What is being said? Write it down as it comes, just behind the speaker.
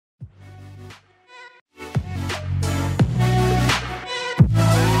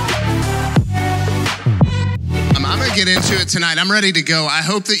get into it tonight. I'm ready to go. I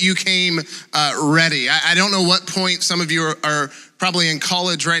hope that you came ready. I don't know what point some of you are probably in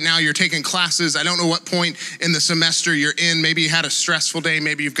college right now. You're taking classes. I don't know what point in the semester you're in. Maybe you had a stressful day.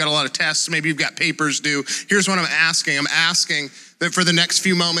 Maybe you've got a lot of tests. Maybe you've got papers due. Here's what I'm asking. I'm asking that for the next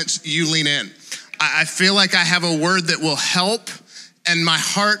few moments, you lean in. I feel like I have a word that will help, and my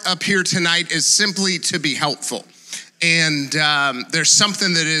heart up here tonight is simply to be helpful. And there's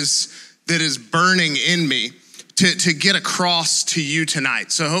something that is burning in me to get across to you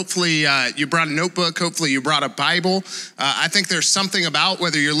tonight. So hopefully you brought a notebook. Hopefully you brought a Bible. I think there's something about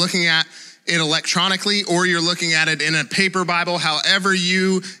whether you're looking at it electronically or you're looking at it in a paper Bible, however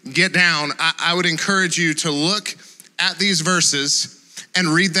you get down, I would encourage you to look at these verses and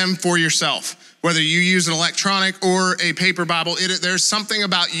read them for yourself. Whether you use an electronic or a paper Bible, there's something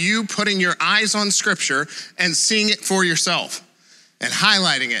about you putting your eyes on Scripture and seeing it for yourself and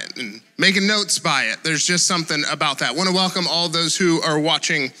highlighting it and making notes by it. There's just something about that. I want to welcome all those who are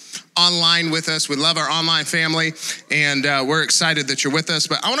watching online with us. We love our online family, and we're excited that you're with us.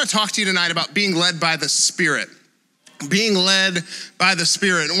 But I want to talk to you tonight about being led by the Spirit. Being led by the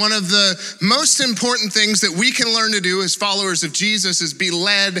Spirit. One of the most important things that we can learn to do as followers of Jesus is be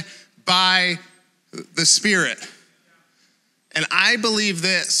led by the Spirit. And I believe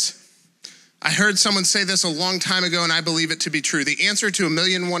this. I heard someone say this a long time ago, and I believe it to be true. The answer to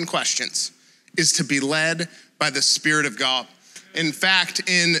 1,000,001 questions is to be led by the Spirit of God. In fact,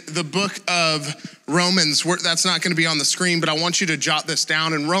 in the book of Romans, that's not going to be on the screen, but I want you to jot this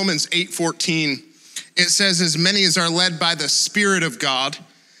down. In Romans 8:14, it says, as many as are led by the Spirit of God,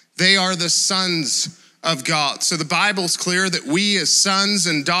 they are the sons of God. So the Bible's clear that we as sons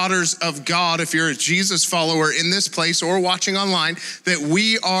and daughters of God, if you're a Jesus follower in this place or watching online, that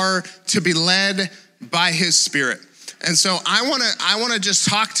we are to be led by his Spirit. And so I want to just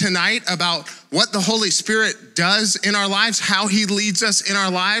talk tonight about what the Holy Spirit does in our lives, how he leads us in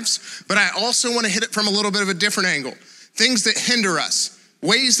our lives, but I also want to hit it from a little bit of a different angle. Things that hinder us,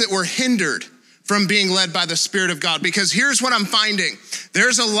 ways that we're hindered from being led by the Spirit of God. Because here's what I'm finding.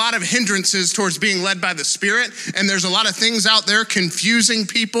 There's a lot of hindrances towards being led by the Spirit, and there's a lot of things out there confusing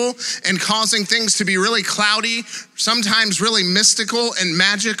people and causing things to be really cloudy, sometimes really mystical and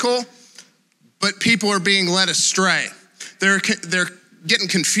magical, but people are being led astray. They're getting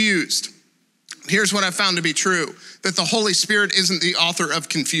confused. Here's what I found to be true, that the Holy Spirit isn't the author of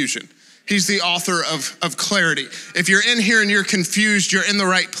confusion. He's the author of clarity. If you're in here and you're confused, you're in the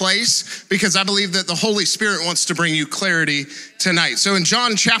right place, because I believe that the Holy Spirit wants to bring you clarity tonight. So in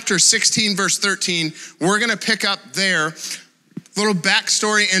John chapter 16, verse 13, we're gonna pick up there. Little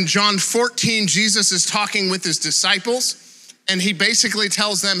backstory, in John 14, Jesus is talking with his disciples, and he basically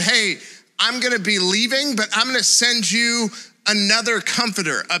tells them, hey, I'm gonna be leaving, but I'm gonna send you another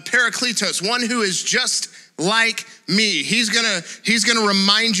comforter, a parakletos, one who is just like me. He's gonna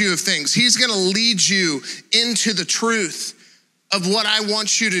remind you of things. He's gonna lead you into the truth of what I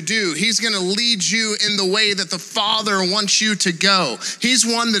want you to do. He's gonna lead you in the way that the Father wants you to go. He's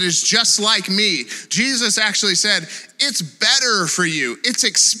one that is just like me. Jesus actually said, it's better for you, it's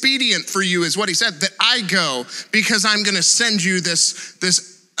expedient for you, is what he said, that I go, because I'm gonna send you this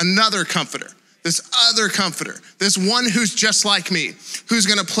another comforter. This other comforter, this one who's just like me, who's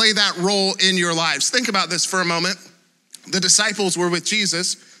gonna play that role in your lives. Think about this for a moment. The disciples were with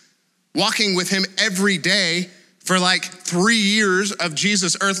Jesus, walking with him every day for like 3 years of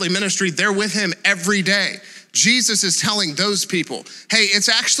Jesus' earthly ministry. They're with him every day. Jesus is telling those people, hey, it's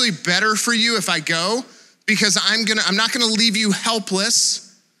actually better for you if I go, because I'm not gonna leave you helpless.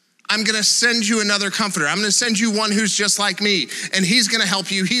 I'm gonna send you another comforter. I'm gonna send you one who's just like me, and he's gonna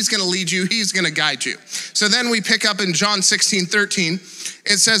help you, he's gonna lead you, he's gonna guide you. So then we pick up in John 16:13,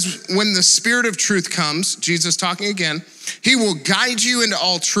 it says, when the Spirit of truth comes, Jesus talking again, he will guide you into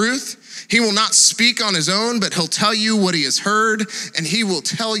all truth. He will not speak on his own, but he'll tell you what he has heard, and he will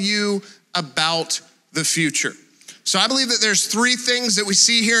tell you about the future. So I believe that there's 3 things that we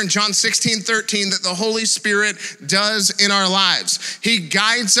see here in John 16:13 that the Holy Spirit does in our lives. He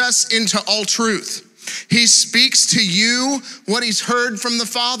guides us into all truth. He speaks to you what he's heard from the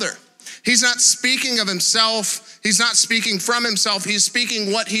Father. He's not speaking of himself. He's not speaking from himself. He's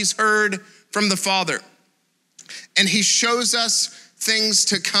speaking what he's heard from the Father. And he shows us things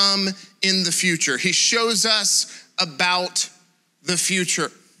to come in the future. He shows us about the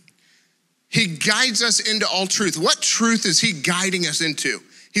future. He guides us into all truth. What truth is he guiding us into?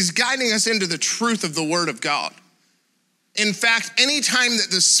 He's guiding us into the truth of the Word of God. In fact, anytime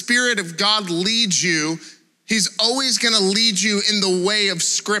that the Spirit of God leads you, he's always gonna lead you in the way of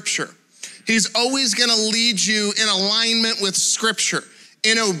Scripture. He's always gonna lead you in alignment with Scripture,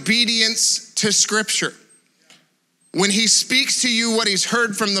 in obedience to Scripture. When he speaks to you what he's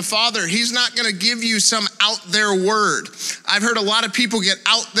heard from the Father, he's not gonna give you some out there word. I've heard a lot of people get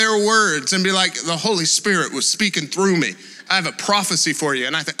out there words and be like, the Holy Spirit was speaking through me. I have a prophecy for you.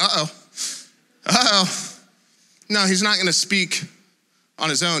 And I think, No, he's not gonna speak on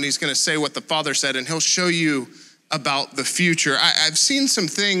his own. He's gonna say what the Father said, and he'll show you about the future. I've seen some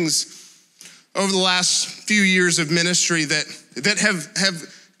things over the last few years of ministry that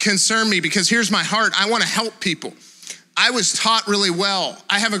have concerned me, because here's my heart. I wanna help people. I was taught really well.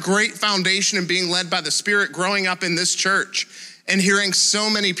 I have a great foundation in being led by the Spirit growing up in this church and hearing so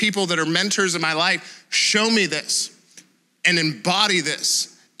many people that are mentors in my life show me this and embody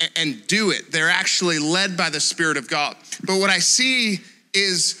this and do it. They're actually led by the Spirit of God. But what I see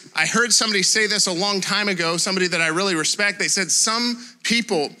is, I heard somebody say this a long time ago, somebody that I really respect. They said some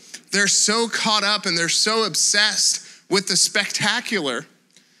people, they're so caught up and they're so obsessed with the spectacular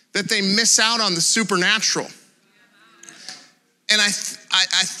that they miss out on the supernatural. And I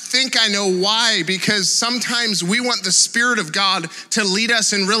think I know why, because sometimes we want the Spirit of God to lead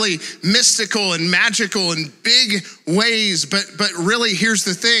us in really mystical and magical and big ways, but really here's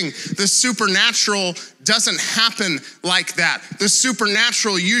the thing, the supernatural doesn't happen like that. The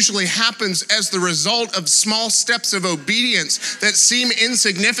supernatural usually happens as the result of small steps of obedience that seem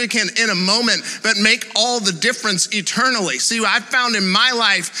insignificant in a moment, but make all the difference eternally. See, I've found in my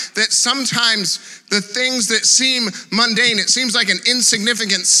life that sometimes the things that seem mundane, it seems like an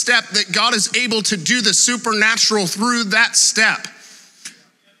insignificant step, that God is able to do the supernatural through that step.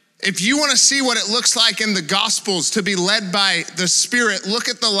 If you want to see what it looks like in the Gospels to be led by the Spirit, look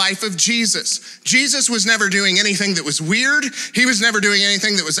at the life of Jesus. Jesus was never doing anything that was weird. He was never doing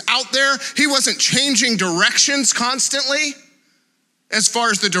anything that was out there. He wasn't changing directions constantly as far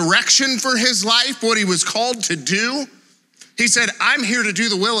as the direction for his life, what he was called to do. He said, I'm here to do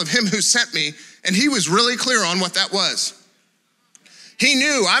the will of him who sent me. And he was really clear on what that was. He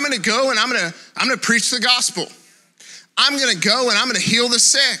knew, I'm gonna go and I'm gonna preach the gospel. I'm gonna go and I'm gonna heal the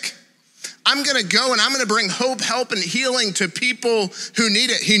sick. I'm gonna go and I'm gonna bring hope, help, and healing to people who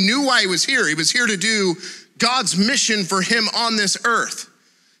need it. He knew why he was here. He was here to do God's mission for him on this earth.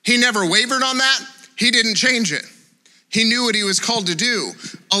 He never wavered on that. He didn't change it. He knew what he was called to do.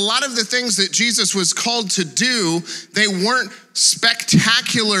 A lot of the things that Jesus was called to do, they weren't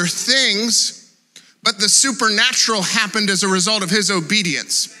spectacular things, but the supernatural happened as a result of his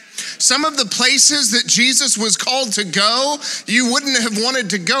obedience. Some of the places that Jesus was called to go, you wouldn't have wanted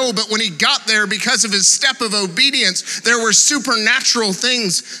to go, but when he got there, because of his step of obedience, there were supernatural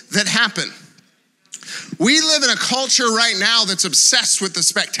things that happened. We live in a culture right now that's obsessed with the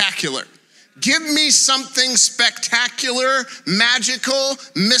spectacular. Give me something spectacular, magical,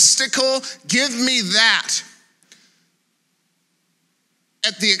 mystical. Give me that.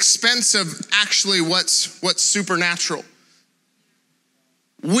 At the expense of actually what's supernatural.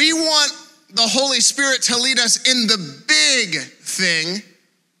 We want the Holy Spirit to lead us in the big thing,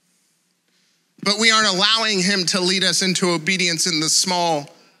 but we aren't allowing him to lead us into obedience in the small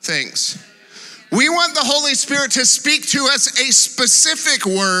things. We want the Holy Spirit to speak to us a specific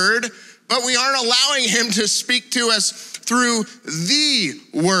word, but we aren't allowing him to speak to us through the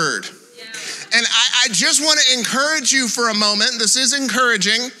word. And I just want to encourage you for a moment. This is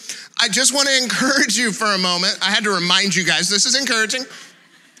encouraging. I just want to encourage you for a moment. I had to remind you guys, this is encouraging.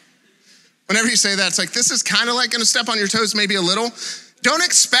 Whenever you say that, it's like, this is kind of like going to step on your toes maybe a little. Don't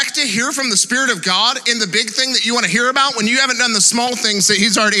expect to hear from the Spirit of God in the big thing that you want to hear about when you haven't done the small things that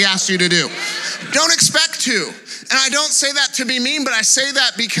he's already asked you to do. Don't expect to. And I don't say that to be mean, but I say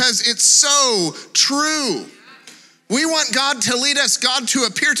that because it's so true. We want God to lead us, God to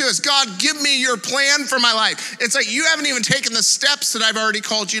appear to us. God, give me your plan for my life. It's like you haven't even taken the steps that I've already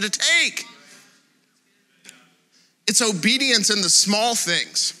called you to take. It's obedience in the small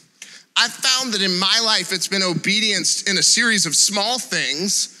things. I've found that in my life, it's been obedience in a series of small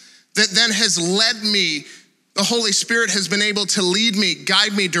things that then has led me. The Holy Spirit has been able to lead me,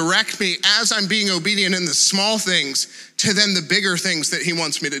 guide me, direct me as I'm being obedient in the small things to then the bigger things that he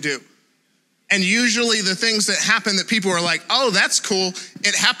wants me to do. And usually the things that happen that people are like, oh, that's cool.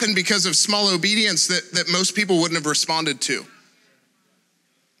 It happened because of small obedience that most people wouldn't have responded to.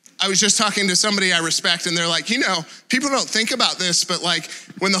 I was just talking to somebody I respect and they're like, people don't think about this, but like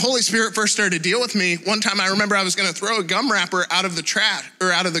when the Holy Spirit first started to deal with me, one time I remember I was gonna throw a gum wrapper out of the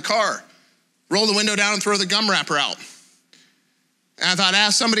out of the car, roll the window down and throw the gum wrapper out. And I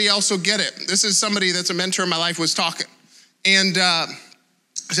thought, somebody else will get it. This is somebody that's a mentor in my life was talking. And I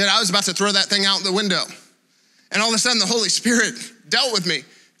said, I was about to throw that thing out the window. And all of a sudden the Holy Spirit dealt with me.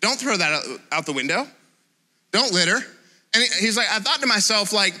 Don't throw that out the window. Don't litter. And he's like, I thought to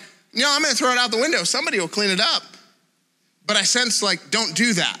myself like, I'm gonna throw it out the window. Somebody will clean it up. but I sensed like, don't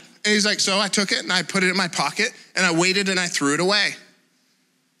do that. And he's like, so I took it and I put it in my pocket and I waited and I threw it away.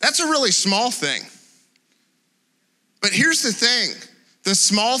 That's a really small thing. But here's the thing. The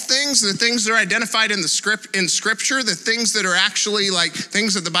small things, the things that are identified in scripture, the things that are actually like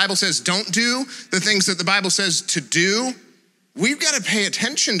things that the Bible says don't do, the things that the Bible says to do, we've got to pay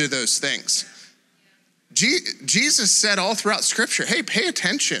attention to those things. Jesus said all throughout scripture, hey, pay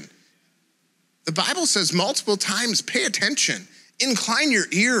attention. The Bible says multiple times, pay attention, incline your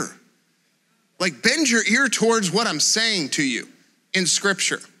ear. Like bend your ear towards what I'm saying to you in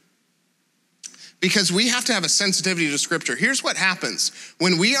scripture. Because we have to have a sensitivity to scripture. Here's what happens.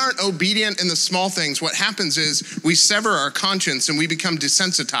 When we aren't obedient in the small things, what happens is we sever our conscience and we become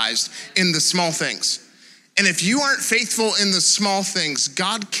desensitized in the small things. And if you aren't faithful in the small things,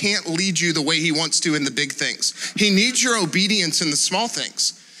 God can't lead you the way he wants to in the big things. He needs your obedience in the small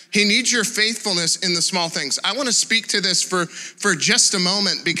things. He needs your faithfulness in the small things. I want to speak to this for just a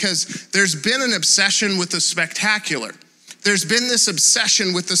moment because there's been an obsession with the spectacular. There's been this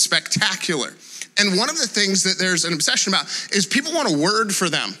obsession with the spectacular. And one of the things that there's an obsession about is people want a word for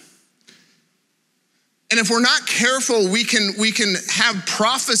them. And if we're not careful, we can have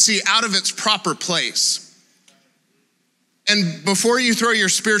prophecy out of its proper place. And before you throw your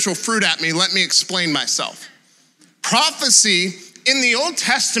spiritual fruit at me, let me explain myself. Prophecy, in the Old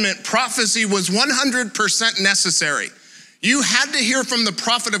Testament, prophecy was 100% necessary. You had to hear from the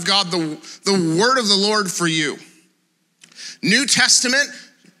prophet of God the word of the Lord for you. New Testament,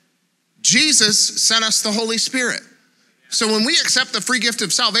 Jesus sent us the Holy Spirit. So when we accept the free gift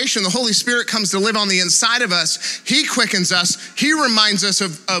of salvation, the Holy Spirit comes to live on the inside of us. He quickens us. He reminds us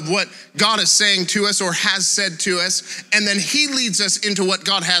of what God is saying to us or has said to us. And then he leads us into what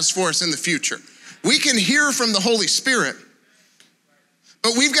God has for us in the future. We can hear from the Holy Spirit,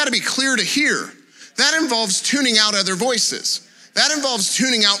 but we've got to be clear to hear. That involves tuning out other voices. That involves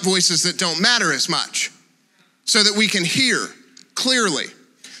tuning out voices that don't matter as much so that we can hear clearly.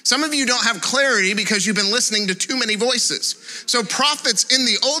 Some of you don't have clarity because you've been listening to too many voices. So prophets in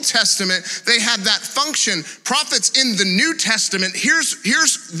the Old Testament, they had that function. Prophets in the New Testament,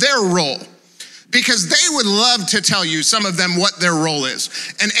 here's their role. Because they would love to tell you, some of them, what their role is.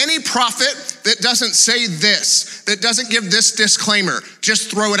 And any prophet that doesn't say this, that doesn't give this disclaimer, just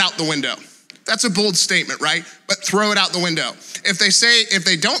throw it out the window. That's a bold statement, right? But throw it out the window. If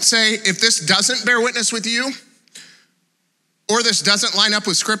they don't say, if this doesn't bear witness with you, or this doesn't line up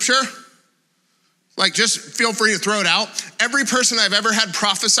with scripture, like just feel free to throw it out. Every person I've ever had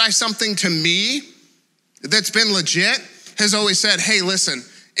prophesy something to me that's been legit has always said, hey, listen,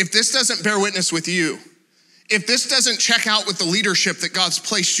 if this doesn't bear witness with you, if this doesn't check out with the leadership that God's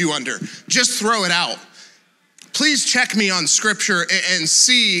placed you under, just throw it out. Please check me on scripture and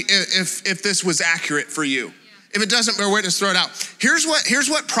see if this was accurate for you. If it doesn't bear witness, throw it out. Here's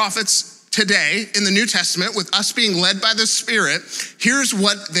what prophets today in the New Testament, with us being led by the Spirit, here's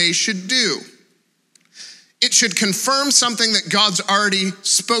what they should do. It should confirm something that God's already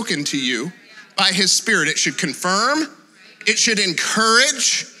spoken to you by his Spirit. It should confirm, it should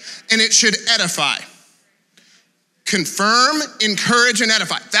encourage, and it should edify. Confirm, encourage, and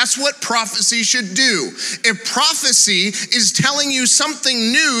edify. That's what prophecy should do. If prophecy is telling you something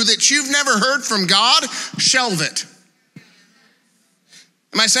new that you've never heard from God, shelve it.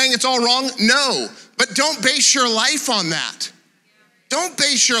 Am I saying it's all wrong? No, but don't base your life on that. Don't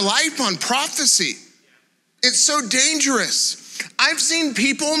base your life on prophecy. It's so dangerous. I've seen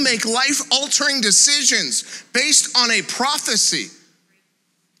people make life-altering decisions based on a prophecy.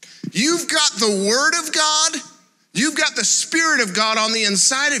 You've got the Word of God, you've got the Spirit of God on the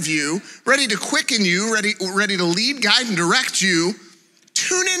inside of you, ready to quicken you, ready to lead, guide, and direct you.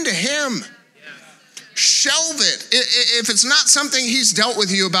 Tune into him. Shelve it. If it's not something he's dealt with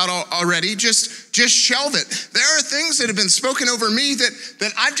you about already, just shelve it. There are things that have been spoken over me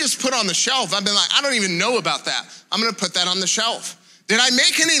that I've just put on the shelf. I've been like, I don't even know about that. I'm going to put that on the shelf. Did I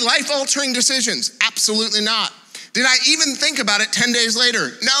make any life-altering decisions? Absolutely not. Did I even think about it 10 days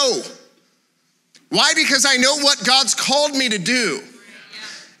later? No. Why? Because I know what God's called me to do.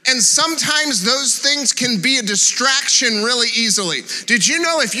 And sometimes those things can be a distraction really easily. Did you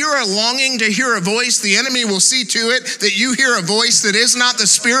know if you're longing to hear a voice, the enemy will see to it that you hear a voice that is not the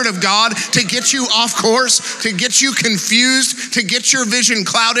Spirit of God to get you off course, to get you confused, to get your vision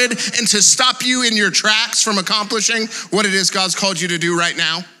clouded, and to stop you in your tracks from accomplishing what it is God's called you to do right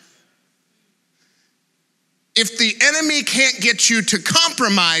now? If the enemy can't get you to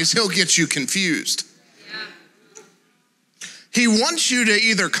compromise, he'll get you confused. He wants you to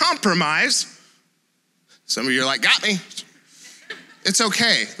either compromise, some of you are like, got me, It's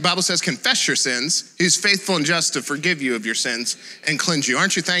okay. The Bible says, confess your sins. He's faithful and just to forgive you of your sins and cleanse you.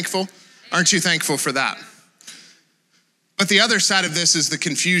 Aren't you thankful? Aren't you thankful for that? But the other side of this is the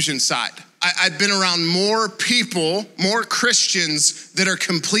confusion side. I've been around more people, more Christians that are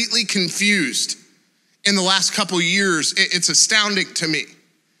completely confused in the last couple of years. It's astounding to me.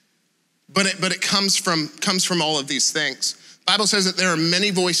 But it comes from all of these things. The Bible says that there are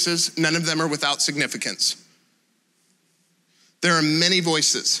many voices, none of them are without significance. There are many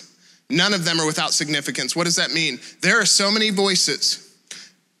voices. None of them are without significance. What does that mean? There are so many voices.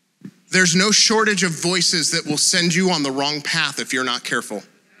 There's no shortage of voices that will send you on the wrong path if you're not careful.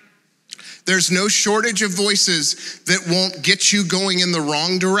 There's no shortage of voices that won't get you going in the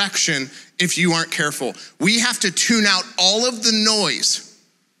wrong direction if you aren't careful. We have to tune out all of the noise.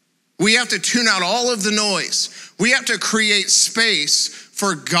 We have to tune out all of the noise. We have to create space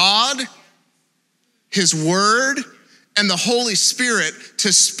for God, His Word, and the Holy Spirit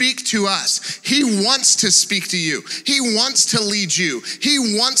to speak to us. He wants to speak to you. He wants to lead you. He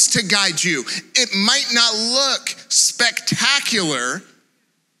wants to guide you. It might not look spectacular,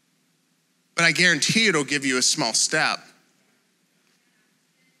 but I guarantee it'll give you a small step.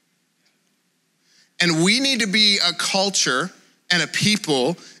 And we need to be a culture and a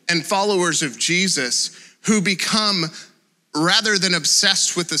people and followers of Jesus who become, rather than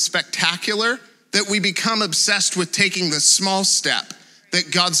obsessed with the spectacular, that we become obsessed with taking the small step that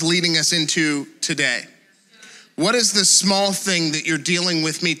God's leading us into today. What is the small thing that you're dealing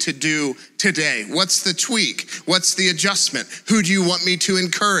with me to do today? What's the tweak? What's the adjustment? Who do you want me to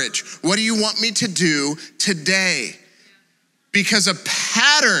encourage? What do you want me to do today? Because a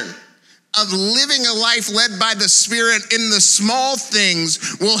pattern of living a life led by the Spirit in the small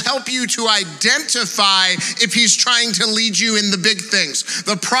things will help you to identify if He's trying to lead you in the big things.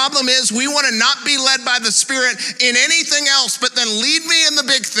 The problem is we want to not be led by the Spirit in anything else, but then lead me in the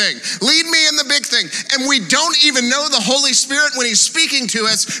big thing. Lead me in the big thing. And we don't even know the Holy Spirit when He's speaking to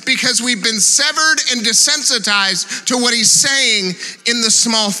us because we've been severed and desensitized to what He's saying in the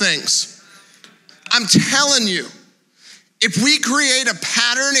small things. I'm telling you, if we create a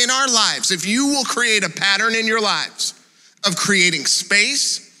pattern in our lives, if you will create a pattern in your lives of creating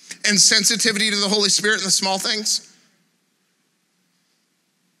space and sensitivity to the Holy Spirit in the small things,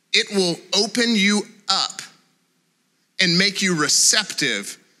 it will open you up and make you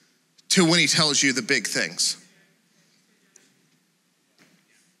receptive to when He tells you the big things.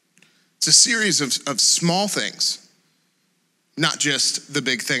 It's a series of small things. Not just the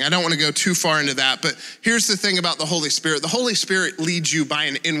big thing. I don't want to go too far into that, but here's the thing about the Holy Spirit. The Holy Spirit leads you by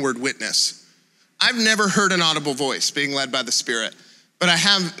an inward witness. I've never heard an audible voice being led by the Spirit, but I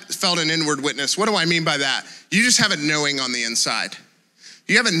have felt an inward witness. What do I mean by that? You just have a knowing on the inside.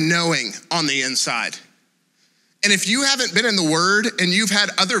 You have a knowing on the inside. And if you haven't been in the Word and you've had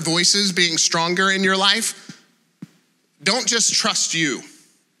other voices being stronger in your life, don't just trust you.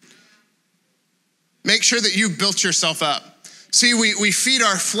 Make sure that you've built yourself up. See, we feed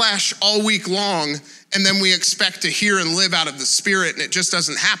our flesh all week long, and then we expect to hear and live out of the Spirit, and it just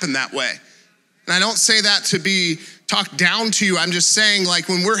doesn't happen that way. And I don't say that to be talked down to you. I'm just saying, like,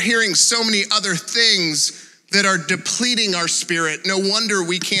 when we're hearing so many other things that are depleting our spirit, no wonder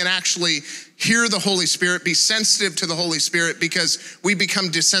we can't actually hear the Holy Spirit, be sensitive to the Holy Spirit, because we become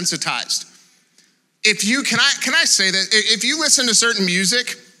desensitized. Can I say that? If you listen to certain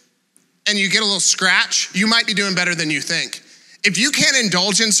music and you get a little scratch, you might be doing better than you think. If you can't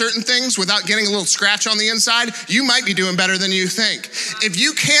indulge in certain things without getting a little scratch on the inside, you might be doing better than you think. If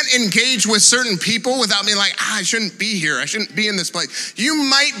you can't engage with certain people without being like, I shouldn't be here, I shouldn't be in this place, you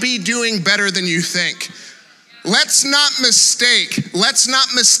might be doing better than you think. Let's not mistake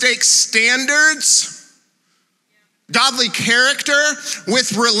standards, godly character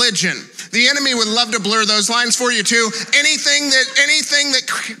with religion. The enemy would love to blur those lines for you too. Anything that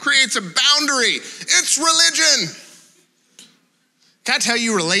creates a boundary, it's religion. Can I tell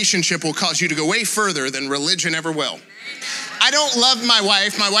you, relationship will cause you to go way further than religion ever will. I don't love my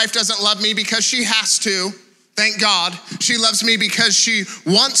wife. My wife doesn't love me because she has to. Thank God. She loves me because she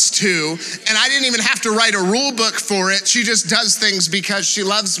wants to. And I didn't even have to write a rule book for it. She just does things because she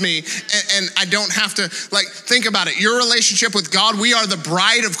loves me. And I don't have to, think about it. Your relationship with God, we are the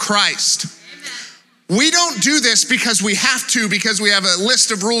bride of Christ. We don't do this because we have to, because we have a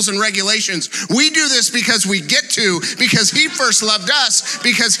list of rules and regulations. We do this because we get to, because He first loved us,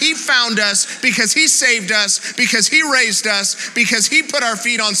 because He found us, because He saved us, because He raised us, because He put our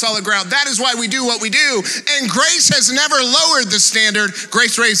feet on solid ground. That is why we do what we do. And grace has never lowered the standard.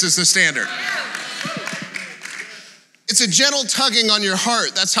 Grace raises the standard. It's a gentle tugging on your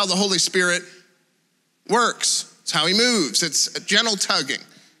heart. That's how the Holy Spirit works. It's how he moves. It's a gentle tugging.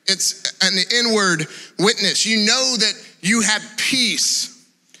 It's an inward witness. You know that you have peace.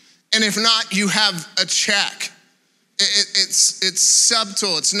 And if not, you have a check. It's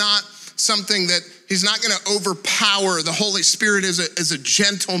subtle. It's not something that he's not going to overpower. The Holy Spirit is a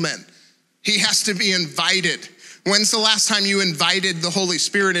gentleman. He has to be invited. When's the last time you invited the Holy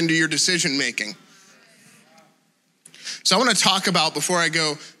Spirit into your decision making? So I want to talk about, before I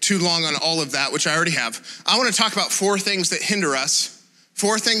go too long on all of that, which I already have, I want to talk about 4 things that hinder us.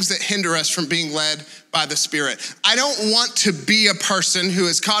 4 things that hinder us from being led by the Spirit. I don't want to be a person who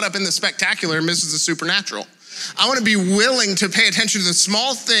is caught up in the spectacular and misses the supernatural. I want to be willing to pay attention to the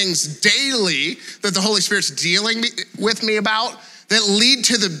small things daily that the Holy Spirit's dealing with me about that lead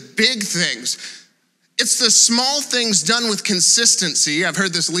to the big things. It's the small things done with consistency. I've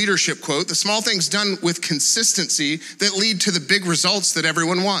heard this leadership quote, the small things done with consistency that lead to the big results that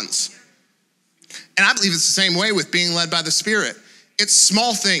everyone wants. And I believe it's the same way with being led by the Spirit. It's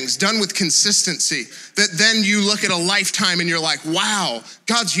small things done with consistency that then you look at a lifetime and you're like, wow,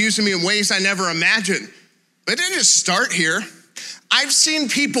 God's using me in ways I never imagined. But it didn't just start here. I've seen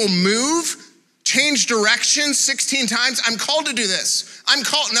people move, change direction 16 times. I'm called to do this. I'm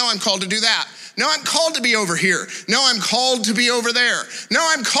called to do that. No, I'm called to be over here. No, I'm called to be over there. No,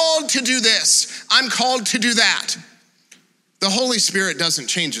 I'm called to do this. I'm called to do that. The Holy Spirit doesn't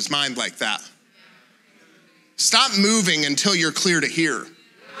change his mind like that. Stop moving until you're clear to hear.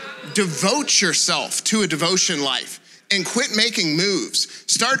 Devote yourself to a devotion life and quit making moves.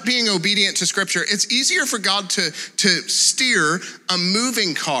 Start being obedient to Scripture. It's easier for God to steer a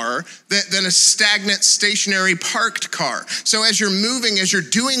moving car than a stagnant, stationary, parked car. So as you're moving, as you're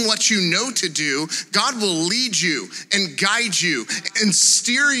doing what you know to do, God will lead you and guide you and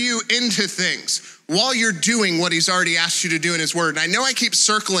steer you into things while you're doing what he's already asked you to do in his word. And I know I keep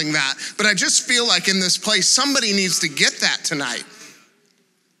circling that, but I just feel like in this place, somebody needs to get that tonight.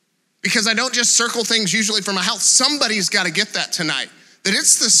 Because I don't just circle things usually for my health. Somebody's got to get that tonight. That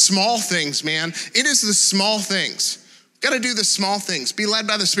it's the small things, man. It is the small things. Got to do the small things. Be led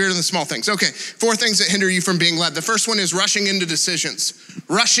by the Spirit in the small things. Okay, 4 things that hinder you from being led. The first one is rushing into decisions.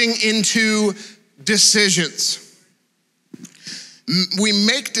 Rushing into decisions. We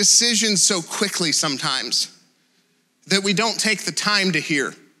make decisions so quickly sometimes that we don't take the time to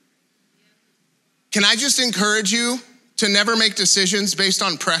hear. Can I just encourage you to never make decisions based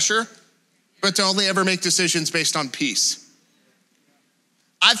on pressure, but to only ever make decisions based on peace?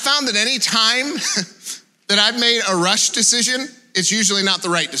 I've found that any time that I've made a rush decision, it's usually not the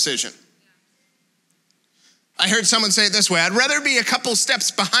right decision. I heard someone say it this way: I'd rather be a couple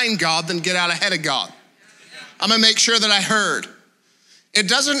steps behind God than get out ahead of God. I'm gonna make sure that I heard. It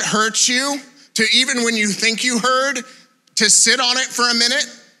doesn't hurt you to, even when you think you heard, to sit on it for a minute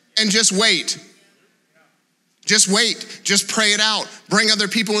and just wait. Just wait, just pray it out. Bring other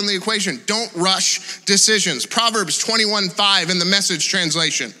people in the equation. Don't rush decisions. Proverbs 21:5 in the Message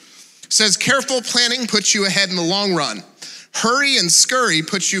translation says, careful planning puts you ahead in the long run. Hurry and scurry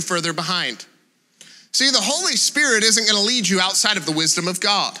puts you further behind. See, the Holy Spirit isn't gonna lead you outside of the wisdom of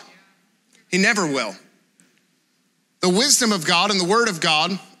God. He never will. The wisdom of God and the word of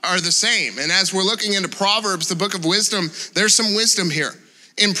God are the same. And as we're looking into Proverbs, the book of wisdom, there's some wisdom here.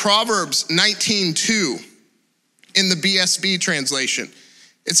 In Proverbs 19:2, in the BSB translation,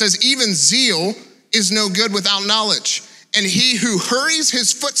 it says, even zeal is no good without knowledge, and he who hurries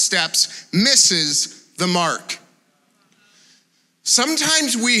his footsteps misses the mark.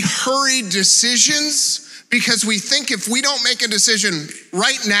 Sometimes we hurry decisions because we think if we don't make a decision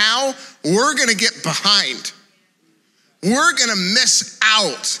right now, we're gonna get behind. We're gonna miss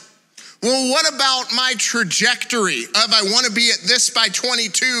out. Well, what about my trajectory of I wanna be at this by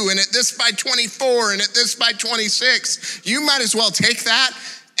 22 and at this by 24 and at this by 26? You might as well take that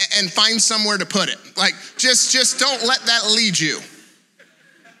and find somewhere to put it. Like, just don't let that lead you.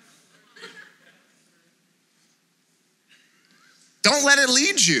 Don't let it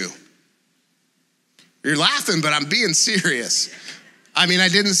lead you. You're laughing, but I'm being serious. I mean, I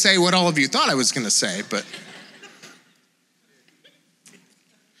didn't say what all of you thought I was gonna say, but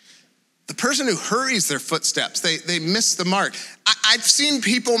the person who hurries their footsteps, they miss the mark. I've seen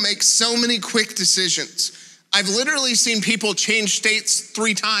people make so many quick decisions. I've literally seen people change states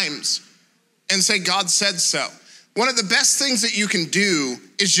 3 times and say, God said so. One of the best things that you can do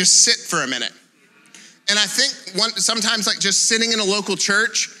is just sit for a minute. And I think sometimes like just sitting in a local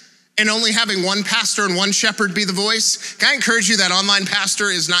church and only having one pastor and one shepherd be the voice. Can I encourage you that online pastor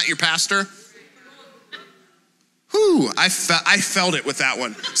is not your pastor? Whew, I felt it with that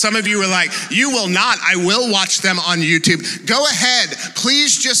one. Some of you were like, you will not. I will watch them on YouTube. Go ahead.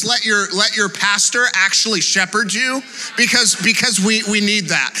 Please just let your pastor actually shepherd you because we need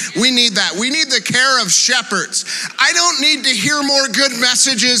that. We need that. We need the care of shepherds. I don't need to hear more good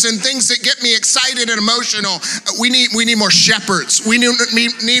messages and things that get me excited and emotional. We need more shepherds. We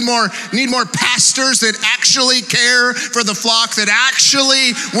need more pastors that actually care for the flock, that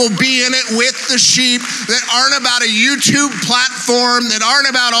actually will be in it with the sheep, that aren't about a YouTube platform, that aren't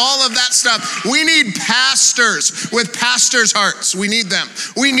about all of that stuff. We need pastors with pastors' hearts. We need them.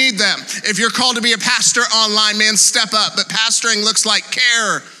 We need them. If you're called to be a pastor online, man, step up. But pastoring looks like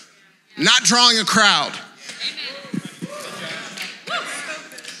care, not drawing a crowd.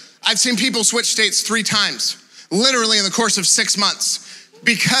 I've seen people switch states 3 times, literally in the course of 6 months,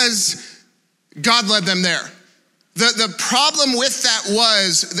 because God led them there. The problem with that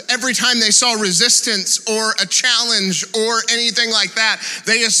was every time they saw resistance or a challenge or anything like that,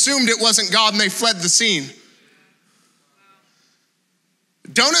 they assumed it wasn't God and they fled the scene.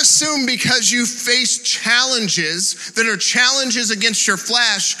 Don't assume because you face challenges that are challenges against your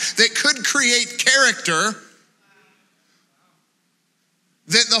flesh that could create character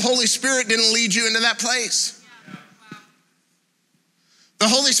that the Holy Spirit didn't lead you into that place. The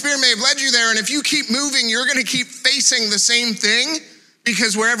Holy Spirit may have led you there, and if you keep moving, you're gonna keep facing the same thing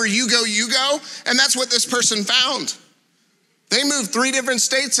because wherever you go, and that's what this person found. They moved 3 different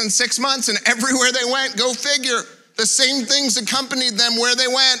states in 6 months, and everywhere they went, go figure, the same things accompanied them where they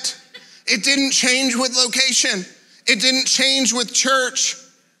went. It didn't change with location. It didn't change with church.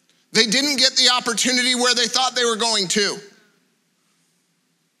 They didn't get the opportunity where they thought they were going to.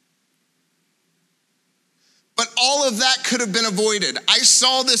 But all of that could have been avoided. I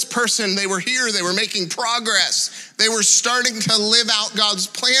saw this person, they were here, they were making progress. They were starting to live out God's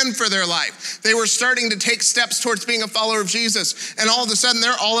plan for their life. They were starting to take steps towards being a follower of Jesus. And all of a sudden,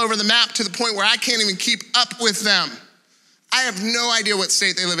 they're all over the map to the point where I can't even keep up with them. I have no idea what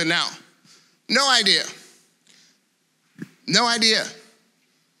state they live in now. No idea. No idea.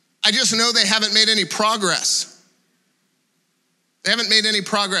 I just know they haven't made any progress. They haven't made any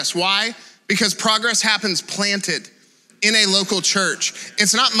progress. Why? Because progress happens planted in a local church.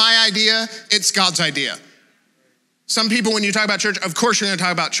 It's not my idea, it's God's idea. Some people, when you talk about church, of course you're gonna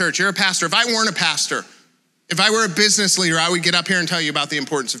talk about church. You're a pastor. If I weren't a pastor, if I were a business leader, I would get up here and tell you about the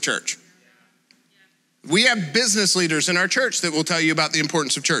importance of church. We have business leaders in our church that will tell you about the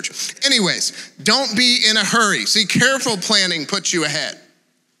importance of church. Anyways, don't be in a hurry. See, careful planning puts you ahead.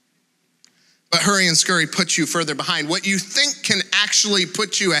 But hurry and scurry puts you further behind. What you think can actually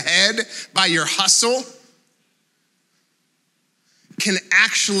put you ahead by your hustle can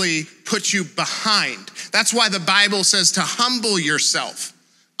actually put you behind. That's why the Bible says to humble yourself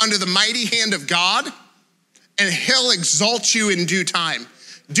under the mighty hand of God, and he'll exalt you in due time.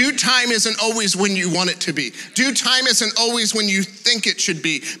 Due time isn't always when you want it to be. Due time isn't always when you think it should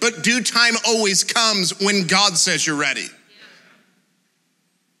be. But due time always comes when God says you're ready.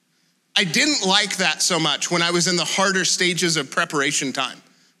 I didn't like that so much when I was in the harder stages of preparation time,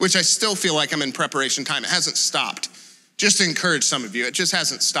 which I still feel like I'm in preparation time. It hasn't stopped. Just to encourage some of you, it just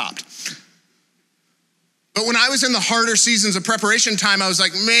hasn't stopped. But when I was in the harder seasons of preparation time, I was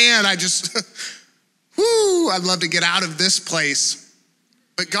like, man, I'd love to get out of this place.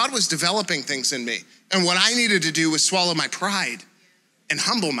 But God was developing things in me. And what I needed to do was swallow my pride and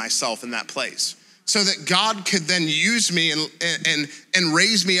humble myself in that place, so that God could then use me and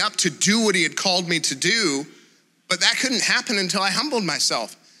raise me up to do what he had called me to do. But that couldn't happen until I humbled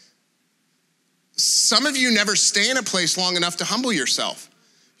myself. Some of you never stay in a place long enough to humble yourself.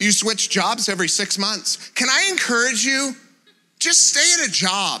 You switch jobs every 6 months. Can I encourage you? Just stay at a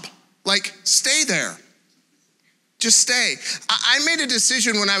job. Like, stay there. Just stay. I made a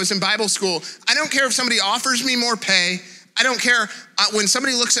decision when I was in Bible school. I don't care if somebody offers me more pay. I don't care when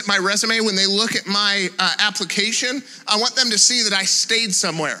somebody looks at my resume, when they look at my application, I want them to see that I stayed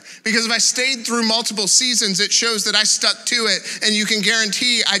somewhere. Because if I stayed through multiple seasons, it shows that I stuck to it. And you can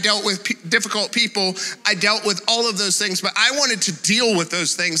guarantee I dealt with difficult people. I dealt with all of those things, but I wanted to deal with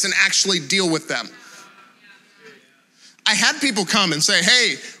those things and actually deal with them. I had people come and say,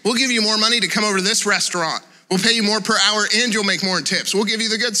 hey, we'll give you more money to come over to this restaurant. We'll pay you more per hour and you'll make more in tips. We'll give you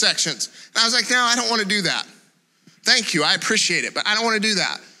the good sections. And I was like, no, I don't want to do that. Thank you, I appreciate it, but I don't want to do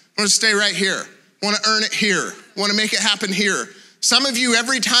that. I want to stay right here. I want to earn it here. I want to make it happen here. Some of you,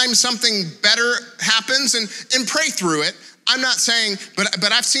 every time something better happens, and pray through it. I'm not saying,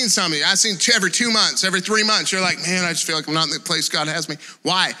 but I've seen some of you. I've seen every 2 months, every 3 months. You're like, man, I just feel like I'm not in the place God has me.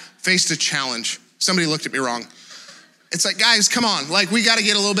 Why? Faced a challenge. Somebody looked at me wrong. It's like, guys, come on. Like, we got to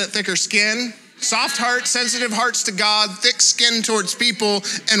get a little bit thicker skin Soft heart, sensitive hearts to God, thick skin towards people,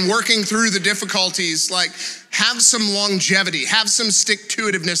 and working through the difficulties. Like, have some longevity, have some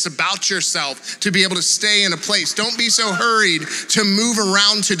stick-to-itiveness about yourself to be able to stay in a place. Don't be so hurried to move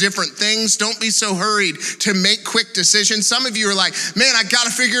around to different things. Don't be so hurried to make quick decisions. Some of you are like, man, I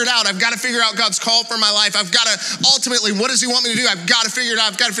gotta figure it out. I've gotta figure out God's call for my life. I've gotta, ultimately, what does he want me to do? I've gotta figure it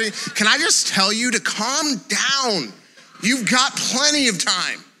out. Can I just tell you to calm down? You've got plenty of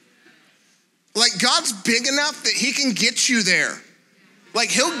time. Like, God's big enough that he can get you there. Like,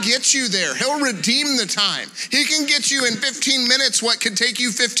 he'll get you there. He'll redeem the time. He can get you in 15 minutes what could take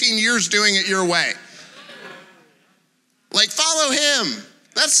you 15 years doing it your way. Like, follow him.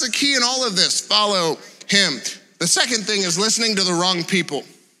 That's the key in all of this. Follow him. The second thing is listening to the wrong people.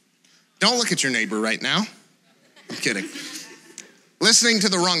 Don't look at your neighbor right now. I'm kidding. Listening to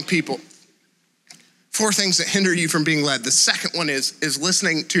the wrong people. 4 things that hinder you from being led. The second one is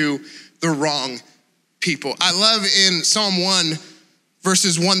listening to the wrong people. I love in Psalm 1,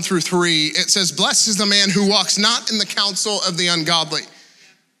 verses 1 through 3, it says, blessed is the man who walks not in the counsel of the ungodly,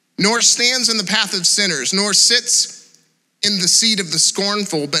 nor stands in the path of sinners, nor sits in the seat of the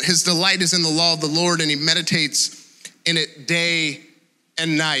scornful, but his delight is in the law of the Lord, and he meditates in it day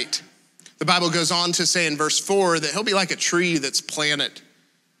and night. The Bible goes on to say in verse 4 that he'll be like a tree that's planted.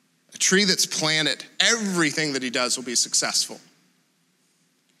 A tree that's planted. Everything that he does will be successful.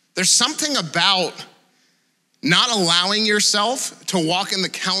 There's something about not allowing yourself to walk in the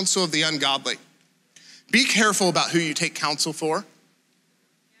counsel of the ungodly. Be careful about who you take counsel for.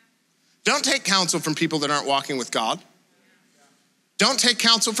 Don't take counsel from people that aren't walking with God. Don't take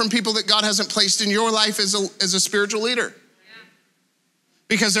counsel from people that God hasn't placed in your life as a spiritual leader.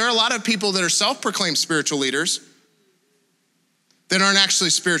 Because there are a lot of people that are self-proclaimed spiritual leaders that aren't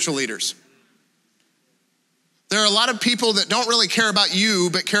actually spiritual leaders. There are a lot of people that don't really care about you,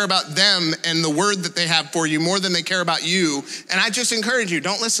 but care about them and the word that they have for you more than they care about you. And I just encourage you,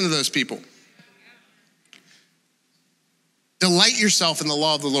 don't listen to those people. Delight yourself in the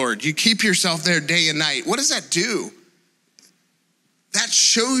law of the Lord. You keep yourself there day and night. What does that do? That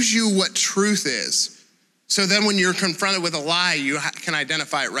shows you what truth is. So then when you're confronted with a lie, you can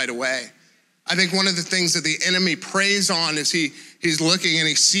identify it right away. I think one of the things that the enemy preys on is he's looking and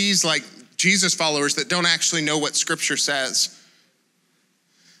he sees like Jesus followers that don't actually know what scripture says.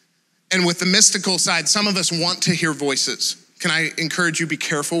 And with the mystical side, some of us want to hear voices. Can I encourage you, be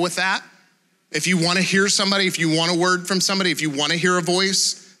careful with that? If you want to hear somebody, if you want a word from somebody, if you want to hear a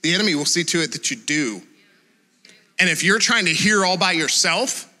voice, the enemy will see to it that you do. And if you're trying to hear all by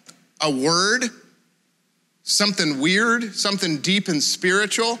yourself, a word, something weird, something deep and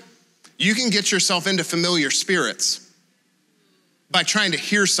spiritual, you can get yourself into familiar spirits by trying to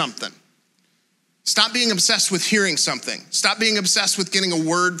hear something. Stop being obsessed with hearing something. Stop being obsessed with getting a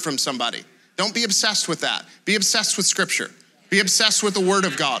word from somebody. Don't be obsessed with that. Be obsessed with scripture. Be obsessed with the word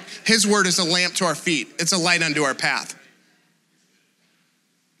of God. His word is a lamp to our feet. It's a light unto our path.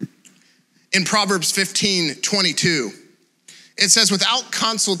 In Proverbs 15:22, it says, without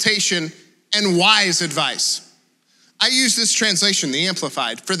consultation and wise advice. I use this translation, the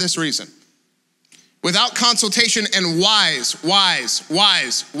Amplified, for this reason. Without consultation and wise advice.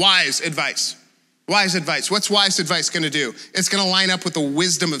 Wise advice. What's wise advice gonna do? It's gonna line up with the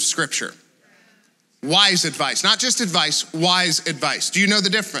wisdom of scripture. Wise advice, not just advice, wise advice. Do you know the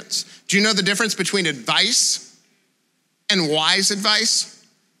difference? Do you know the difference between advice and wise advice?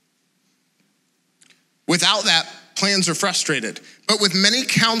 Without that, plans are frustrated. But with many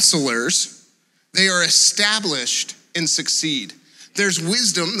counselors, they are established and succeed. There's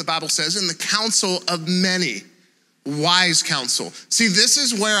wisdom, the Bible says, in the counsel of many. Wise counsel. See, this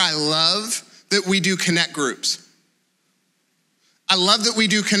is where I love that we do connect groups. I love that we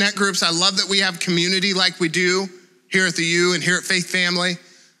do connect groups. I love that we have community like we do here at the THEU and here at Faith Family.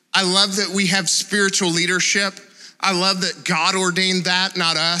 I love that we have spiritual leadership. I love that God ordained that,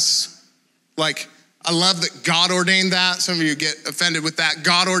 not us. I love that God ordained that. Some of you get offended with that.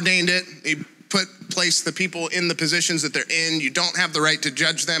 God ordained it. He placed the people in the positions that they're in. You don't have the right to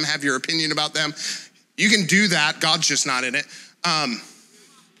judge them, have your opinion about them. You can do that. God's just not in it.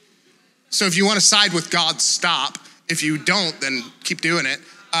 So if you want to side with God, stop. If you don't, then keep doing it.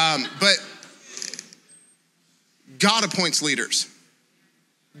 But God appoints leaders.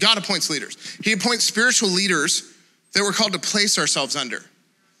 God appoints leaders. He appoints spiritual leaders that we're called to place ourselves under.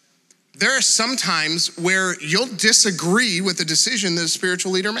 There are some times where you'll disagree with the decision that a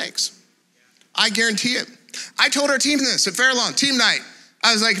spiritual leader makes. I guarantee it. I told our team this at Fairlawn, team night.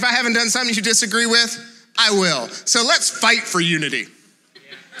 I was like, if I haven't done something you disagree with, I will. So let's fight for unity.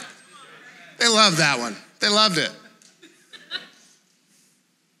 They loved that one. They loved it.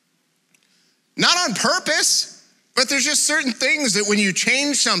 Not on purpose, but there's just certain things that when you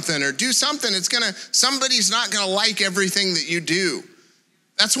change something or do something, somebody's not gonna like everything that you do.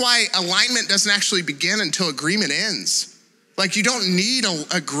 That's why alignment doesn't actually begin until agreement ends. Like, you don't need an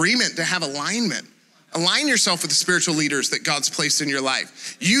agreement to have alignment. Align yourself with the spiritual leaders that God's placed in your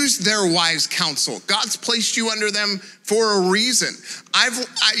life. Use their wise counsel. God's placed you under them for a reason.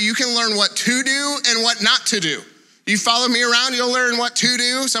 You can learn what to do and what not to do. You follow me around, you'll learn what to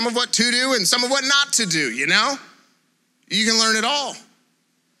do, some of what to do, and some of what not to do, you know? You can learn it all.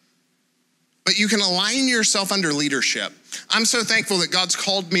 But you can align yourself under leadership. I'm so thankful that God's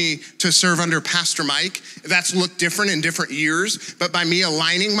called me to serve under Pastor Mike. That's looked different in different years, but by me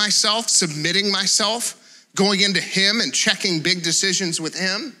aligning myself, submitting myself, going into him and checking big decisions with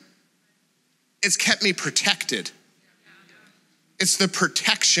him, it's kept me protected. It's the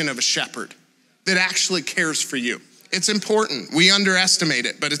protection of a shepherd that actually cares for you. It's important. We underestimate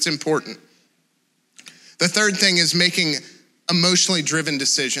it, but it's important. The third thing is making emotionally driven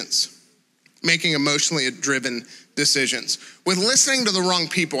decisions. Making emotionally driven decisions. With listening to the wrong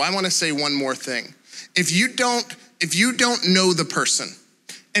people, I want to say one more thing. If you don't know the person,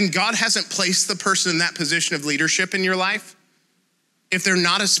 and God hasn't placed the person in that position of leadership in your life, if they're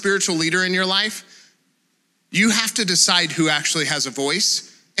not a spiritual leader in your life, you have to decide who actually has a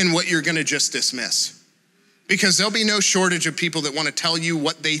voice and what you're gonna just dismiss. Because there'll be no shortage of people that want to tell you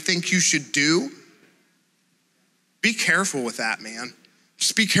what they think you should do. Be careful with that, man.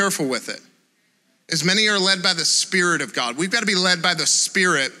 Just be careful with it. As many are led by the Spirit of God. We've got to be led by the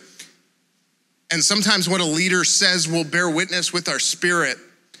Spirit. And sometimes what a leader says will bear witness with our spirit.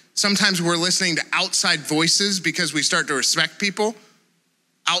 Sometimes we're listening to outside voices because we start to respect people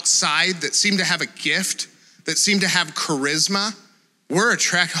outside that seem to have a gift, that seem to have charisma. We're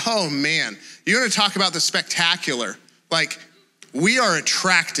attracted. Oh man, you're going to talk about the spectacular. Like, we are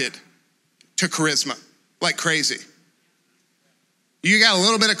attracted to charisma like crazy. You got a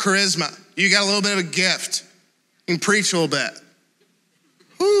little bit of charisma. You got a little bit of a gift. You can preach a little bit.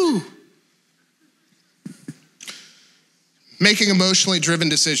 Woo. Making emotionally driven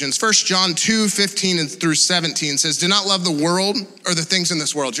decisions. 1 John 2:15-17 says, do not love the world or the things in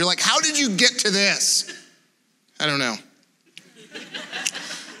this world. You're like, how did you get to this? I don't know.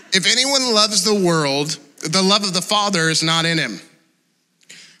 If anyone loves the world, the love of the Father is not in him.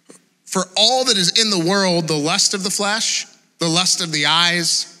 For all that is in the world, the lust of the flesh, the lust of the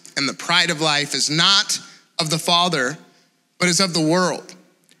eyes, and the pride of life is not of the Father, but is of the world.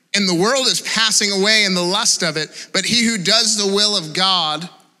 And the world is passing away in the lust of it, but he who does the will of God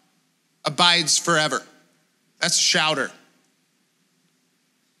abides forever. That's a shouter.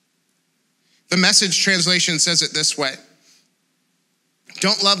 The Message translation says it this way.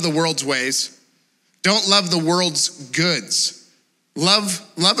 Don't love the world's ways. Don't love the world's goods. Love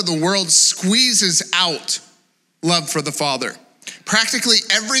of the world squeezes out love for the Father. Practically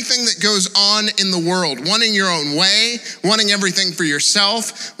everything that goes on in the world, wanting your own way, wanting everything for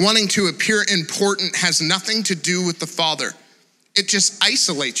yourself, wanting to appear important has nothing to do with the Father. It just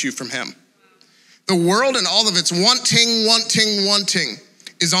isolates you from him. The world and all of its wanting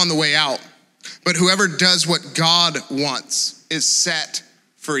is on the way out. But whoever does what God wants is set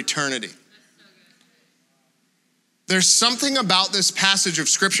for eternity. There's something about this passage of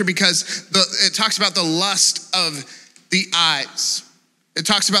scripture because it talks about the lust of the eyes. It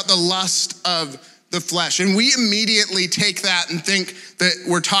talks about the lust of the flesh. And we immediately take that and think that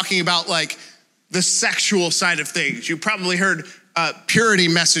we're talking about like the sexual side of things. You probably heard purity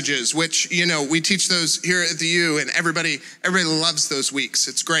messages, which, you know, we teach those here at THEU and everybody loves those weeks.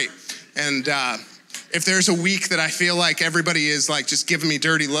 It's great. And if there's a week that I feel like everybody is like just giving me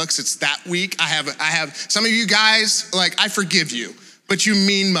dirty looks, it's that week. I have some of you guys, like, I forgive you, but you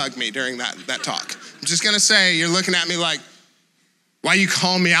mean mug me during that talk. I'm just gonna say, you're looking at me like, why are you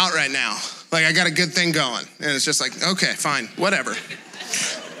calling me out right now? Like, I got a good thing going. And it's just like, okay, fine, whatever.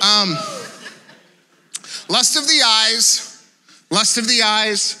 Lust of the eyes, lust of the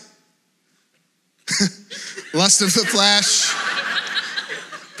flesh.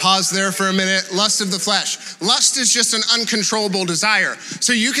 Pause there for a minute. Lust of the flesh. Lust is just an uncontrollable desire.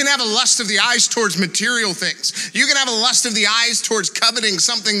 So you can have a lust of the eyes towards material things. You can have a lust of the eyes towards coveting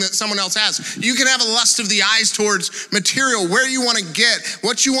something that someone else has. You can have a lust of the eyes towards material, where you want to get,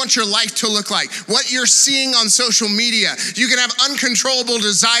 what you want your life to look like, what you're seeing on social media. You can have uncontrollable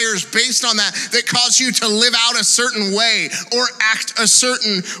desires based on that cause you to live out a certain way or act a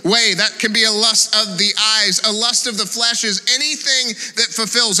certain way. That can be a lust of the eyes. A lust of the flesh is anything that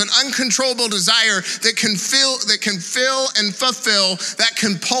fulfills an uncontrollable desire that can fill and fulfill that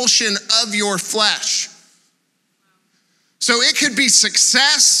compulsion of your flesh. So it could be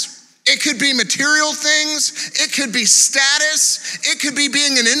success, It could be material things. It could be status. It could be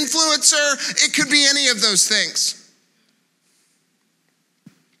being an influencer. It could be any of those things.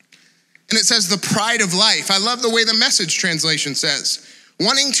 And it says the pride of life. I love the way the Message translation says.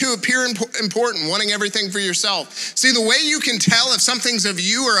 Wanting to appear important, wanting everything for yourself. See, the way you can tell if something's of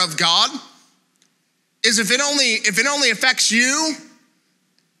you or of God is if it only affects you,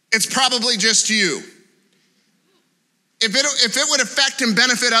 it's probably just you. If it would affect and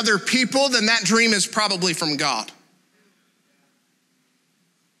benefit other people, then that dream is probably from God.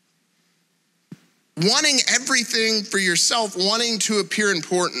 Wanting everything for yourself, wanting to appear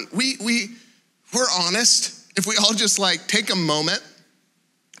important. We're honest. If we all just like take a moment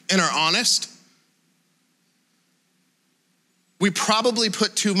and are honest, we probably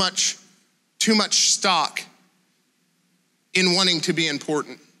put too much stock in wanting to be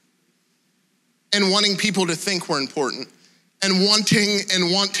important and wanting people to think we're important and wanting and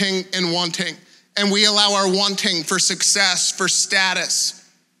wanting and wanting. And we allow our wanting for success, for status,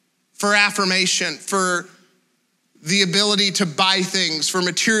 for affirmation, for the ability to buy things, for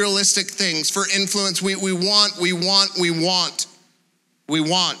materialistic things, for influence. We want.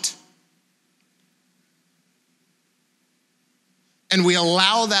 And we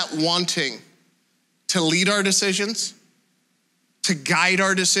allow that wanting to lead our decisions, to guide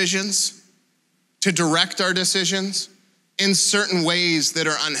our decisions, to direct our decisions in certain ways that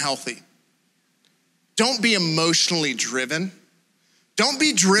are unhealthy. Don't be emotionally driven. Don't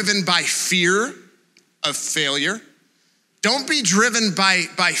be driven by fear of failure. Don't be driven by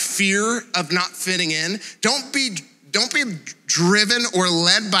fear of not fitting in. Don't be driven or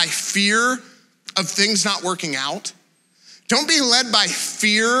led by fear of things not working out. Don't be led by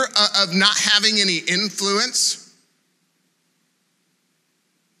fear of not having any influence.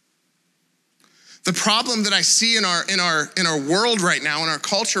 The problem that I see in our world right now, in our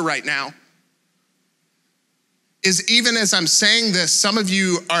culture right now, is even as I'm saying this, some of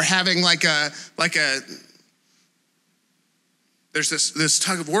you are having there's this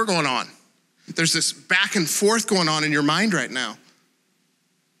tug of war going on. There's this back and forth going on in your mind right now.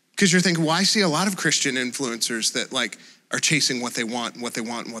 Because you're thinking, well, I see a lot of Christian influencers that like are chasing what they want and what they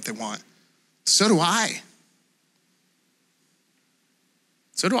want and what they want. So do I.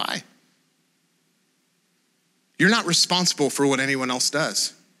 So do I. You're not responsible for what anyone else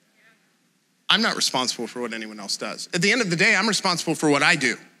does. I'm not responsible for what anyone else does. At the end of the day, I'm responsible for what I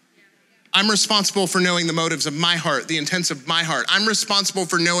do. I'm responsible for knowing the motives of my heart, the intents of my heart. I'm responsible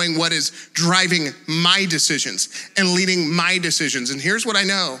for knowing what is driving my decisions and leading my decisions. And here's what I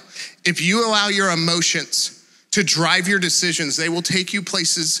know. If you allow your emotions to drive your decisions, they will take you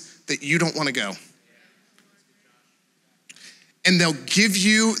places that you don't want to go. And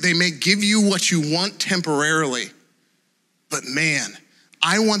they may give you what you want temporarily. But man,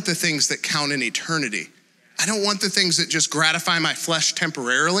 I want the things that count in eternity. I don't want the things that just gratify my flesh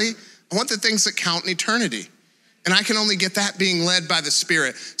temporarily. I want the things that count in eternity. And I can only get that being led by the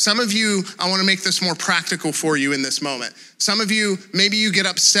Spirit. Some of you, I want to make this more practical for you in this moment. Some of you, maybe you get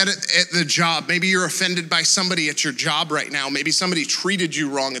upset at the job. Maybe you're offended by somebody at your job right now. Maybe somebody treated you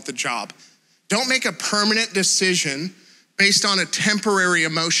wrong at the job. Don't make a permanent decision based on a temporary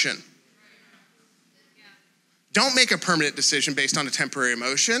emotion. Don't make a permanent decision based on a temporary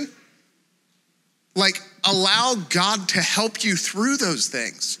emotion. Like, allow God to help you through those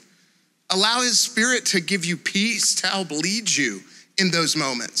things. Allow His Spirit to give you peace, to help lead you in those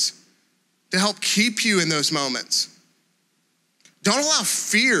moments, to help keep you in those moments. Don't allow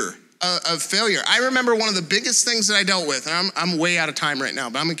fear of failure. I remember one of the biggest things that I dealt with, and I'm way out of time right now,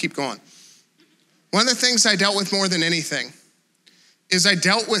 but I'm gonna keep going. One of the things I dealt with more than anything is I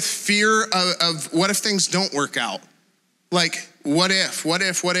dealt with fear of what if things don't work out? Like, what if?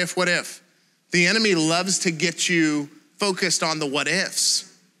 The enemy loves to get you focused on the what ifs.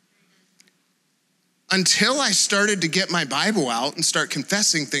 Until I started to get my Bible out and start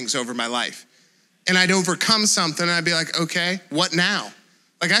confessing things over my life. And I'd overcome something and I'd be like, okay, what now?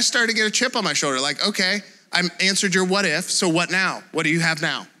 Like I started to get a chip on my shoulder. Like, okay, I answered your what if, so what now? What do you have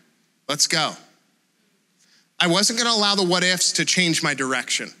now? Let's go. I wasn't gonna allow the what ifs to change my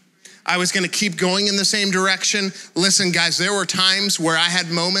direction. I was gonna keep going in the same direction. Listen, guys, there were times where I had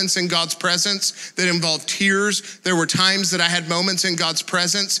moments in God's presence that involved tears. There were times that I had moments in God's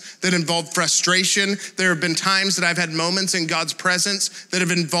presence that involved frustration. There have been times that I've had moments in God's presence that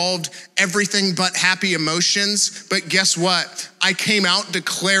have involved everything but happy emotions. But guess what? I came out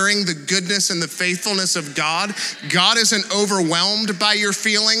declaring the goodness and the faithfulness of God. God isn't overwhelmed by your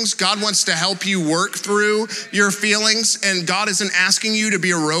feelings. God wants to help you work through your feelings, and God isn't asking you to be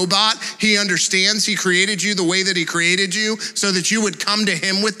a robot. not. He understands. He created you the way that he created you so that you would come to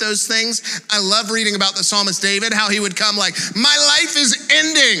him with those things. I love reading about the psalmist David, how he would come like, my life is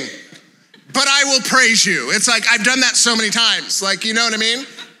ending, but I will praise you. It's like, I've done that so many times. Like, you know what I mean?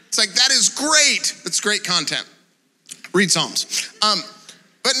 It's like, that is great. It's great content. Read Psalms.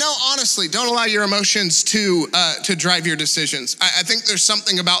 But no, honestly, don't allow your emotions to drive your decisions. I think there's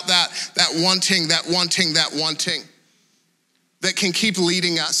something about that wanting that can keep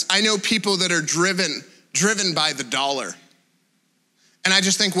leading us. I know people that are driven by the dollar. And I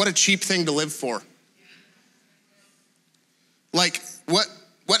just think, what a cheap thing to live for. Like, what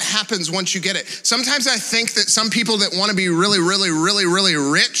happens once you get it? Sometimes I think that some people that want to be really, really, really, really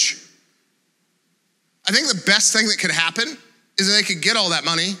rich, I think the best thing that could happen is that they could get all that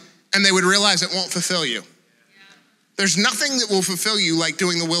money and they would realize it won't fulfill you. There's nothing that will fulfill you like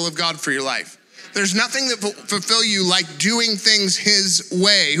doing the will of God for your life. There's nothing that will fulfill you like doing things his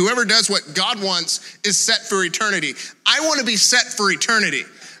way. Whoever does what God wants is set for eternity. I want to be set for eternity.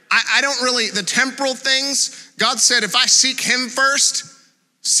 I don't really, the temporal things, God said, if I seek him first,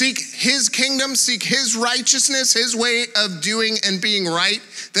 seek his kingdom, seek his righteousness, his way of doing and being right,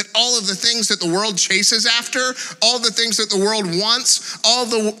 that all of the things that the world chases after, all the things that the world wants, all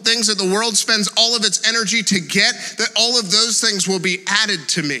the things that the world spends all of its energy to get, that all of those things will be added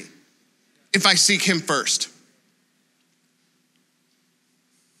to me if I seek him first.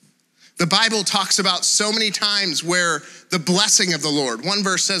 The Bible talks about so many times where the blessing of the Lord, one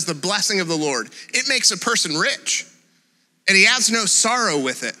verse says the blessing of the Lord, it makes a person rich. And he has no sorrow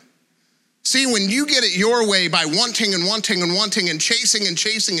with it. See, when you get it your way by wanting and wanting and wanting and chasing and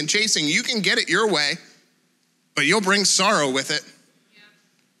chasing and chasing, you can get it your way, but you'll bring sorrow with it.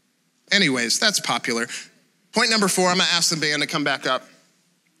 Yeah. Anyways, that's popular. Point number 4, I'm gonna ask the band to come back up.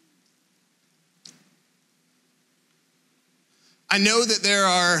 I know that there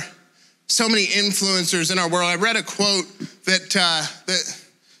are so many influencers in our world. I read a quote that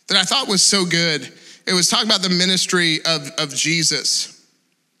I thought was so good. It was talking about the ministry of Jesus.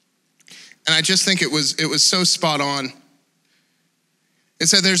 And I just think it was so spot on. It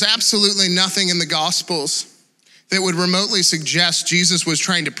said there's absolutely nothing in the Gospels that would remotely suggest Jesus was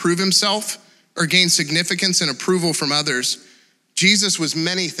trying to prove himself or gain significance and approval from others. Jesus was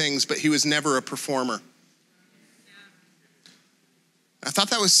many things, but he was never a performer. I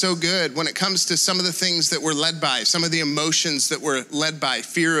thought that was so good when it comes to some of the things that we're led by, some of the emotions that we're led by,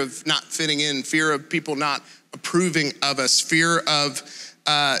 fear of not fitting in, fear of people not approving of us, fear of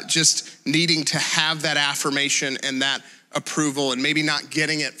just needing to have that affirmation and that approval and maybe not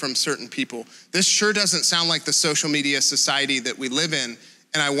getting it from certain people. This sure doesn't sound like the social media society that we live in.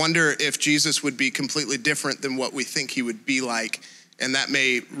 And I wonder if Jesus would be completely different than what we think he would be like. And that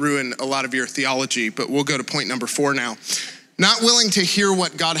may ruin a lot of your theology, but we'll go to point number 4 now. Not willing to hear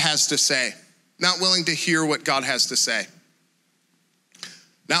what God has to say. Not willing to hear what God has to say.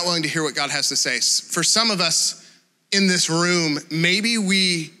 Not willing to hear what God has to say. For some of us in this room, maybe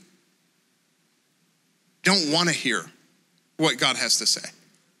we don't want to hear what God has to say.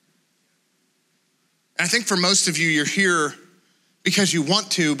 And I think for most of you, you're here because you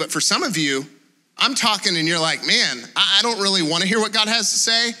want to, but for some of you, I'm talking and you're like, man, I don't really want to hear what God has to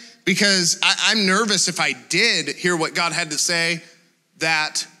say, because I'm nervous if I did hear what God had to say,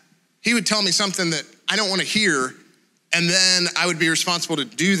 that he would tell me something that I don't want to hear, and then I would be responsible to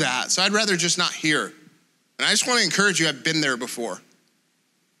do that. So I'd rather just not hear. And I just want to encourage you, I've been there before.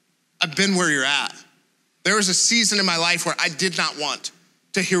 I've been where you're at. There was a season in my life where I did not want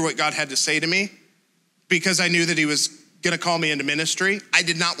to hear what God had to say to me because I knew that he was gonna call me into ministry. I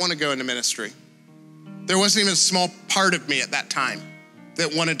did not want to go into ministry. There wasn't even a small part of me at that time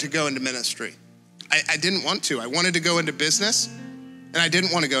that wanted to go into ministry. I didn't want to. I wanted to go into business, and I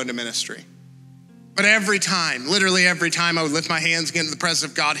didn't want to go into ministry. But every time, literally every time I would lift my hands, get into the presence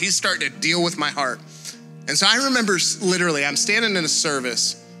of God, he's starting to deal with my heart. And so I remember literally, I'm standing in a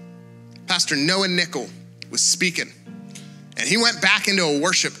service, Pastor Noah Nickel was speaking, and he went back into a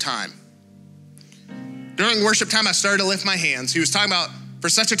worship time. During worship time, I started to lift my hands. He was talking about, for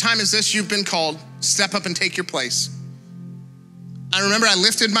such a time as this, you've been called, step up and take your place. I remember I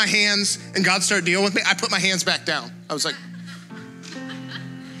lifted my hands and God started dealing with me. I put my hands back down. I was like,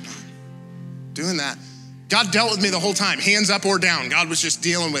 doing that. God dealt with me the whole time, hands up or down. God was just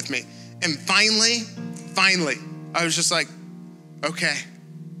dealing with me. And finally, I was just like, okay,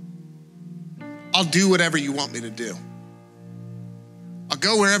 I'll do whatever you want me to do. I'll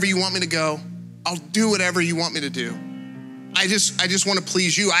go wherever you want me to go. I'll do whatever you want me to do. I just want to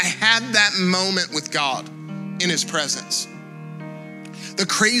please you. I had that moment with God in his presence. The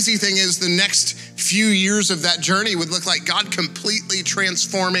crazy thing is the next few years of that journey would look like God completely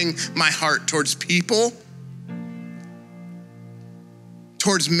transforming my heart towards people,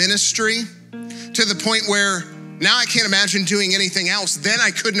 towards ministry, to the point where now I can't imagine doing anything else. Then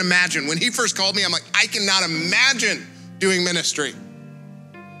I couldn't imagine. When he first called me, I'm like, I cannot imagine doing ministry.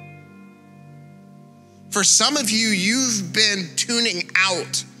 For some of you, you've been tuning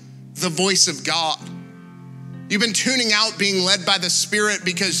out the voice of God. You've been tuning out being led by the Spirit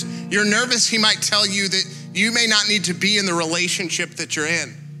because you're nervous he might tell you that you may not need to be in the relationship that you're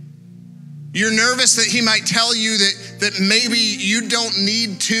in. You're nervous that he might tell you that maybe you don't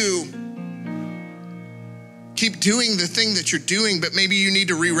need to keep doing the thing that you're doing, but maybe you need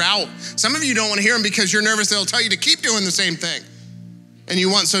to reroute. Some of you don't want to hear him because you're nervous they'll tell you to keep doing the same thing, and you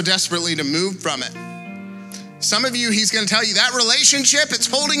want so desperately to move from it. Some of you, he's going to tell you that relationship, it's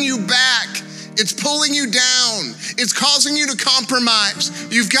holding you back. It's pulling you down. It's causing you to compromise.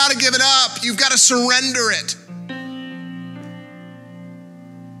 You've got to give it up. You've got to surrender it.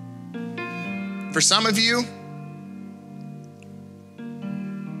 For some of you,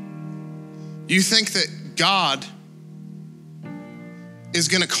 you think that God is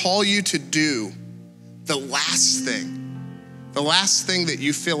going to call you to do the last thing that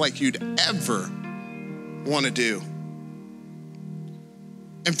you feel like you'd ever want to do.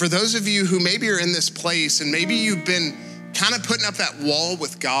 And for those of you who maybe are in this place and maybe you've been kind of putting up that wall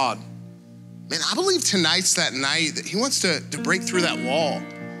with God, man, I believe tonight's that night that he wants to break through that wall.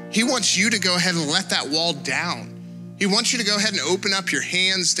 He wants you to go ahead and let that wall down. He wants you to go ahead and open up your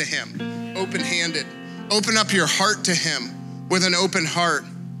hands to him, open-handed. Open up your heart to him with an open heart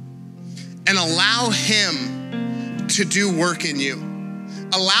and allow him to do work in you.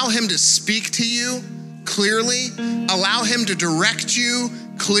 Allow him to speak to you clearly. Allow him to direct you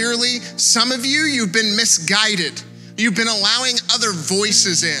clearly. Some of you, you've been misguided. You've been allowing other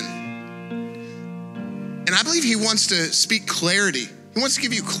voices in. And I believe he wants to speak clarity. He wants to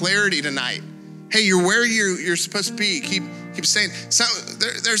give you clarity tonight. Hey, you're where you're supposed to be. Keep saying,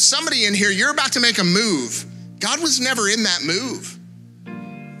 there's somebody in here, you're about to make a move. God was never in that move.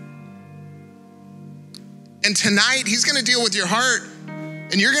 And tonight, he's gonna deal with your heart,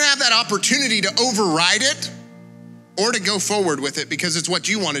 and you're gonna have that opportunity to override it or to go forward with it because it's what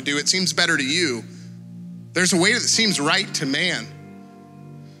you wanna do. It seems better to you. There's a way that seems right to man.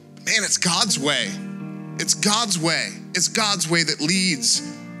 But man, it's God's way. It's God's way. It's God's way that leads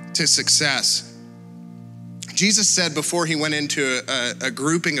to success. Jesus said before he went into a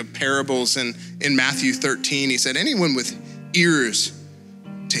grouping of parables in Matthew 13, he said, anyone with ears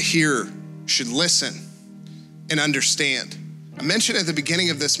to hear should listen and understand. I mentioned at the beginning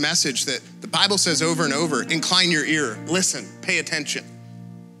of this message that the Bible says over and over, incline your ear, listen, pay attention.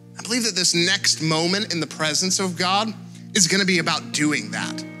 I believe that this next moment in the presence of God is gonna be about doing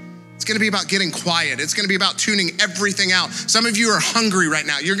that. It's gonna be about getting quiet. It's gonna be about tuning everything out. Some of you are hungry right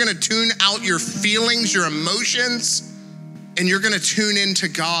now. You're gonna tune out your feelings, your emotions, and you're gonna tune into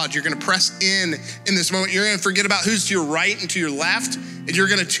God. You're gonna press in this moment. You're gonna forget about who's to your right and to your left, and you're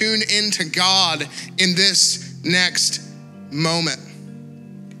gonna tune into God in this next moment.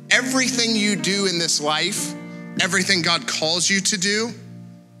 Everything you do in this life, everything God calls you to do,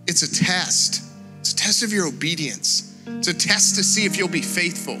 it's a test. It's a test of your obedience. It's a test to see if you'll be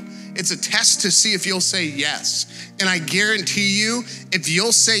faithful. It's a test to see if you'll say yes. And I guarantee you, if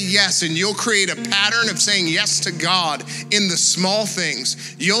you'll say yes and you'll create a pattern of saying yes to God in the small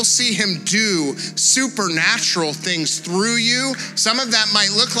things, you'll see him do supernatural things through you. Some of that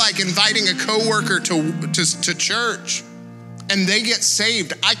might look like inviting a coworker to church and they get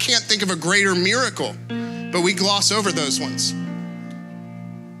saved. I can't think of a greater miracle, but we gloss over those ones.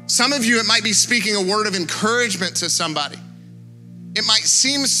 Some of you, it might be speaking a word of encouragement to somebody. It might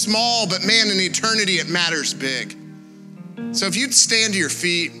seem small, but man, in eternity, it matters big. So if you'd stand to your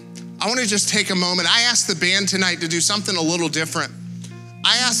feet, I want to just take a moment. I asked the band tonight to do something a little different.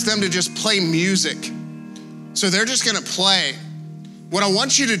 I asked them to just play music. So they're just going to play. What I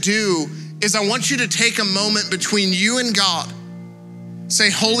want you to do is I want you to take a moment between you and God. Say,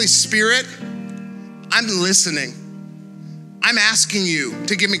 Holy Spirit, I'm listening. I'm asking you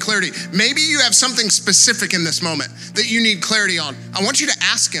to give me clarity. Maybe you have something specific in this moment that you need clarity on. I want you to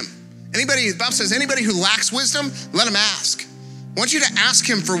ask him. The Bible says, anybody who lacks wisdom, let him ask. I want you to ask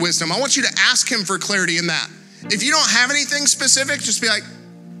him for wisdom. I want you to ask him for clarity in that. If you don't have anything specific, just be like,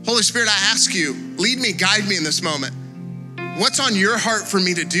 Holy Spirit, I ask you, lead me, guide me in this moment. What's on your heart for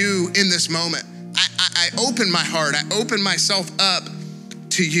me to do in this moment? I open my heart, I open myself up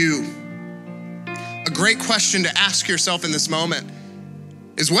to you. A great question to ask yourself in this moment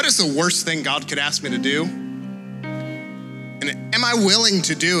is, what is the worst thing God could ask me to do? And am I willing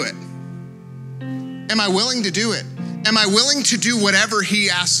to do it? Am I willing to do it? Am I willing to do whatever he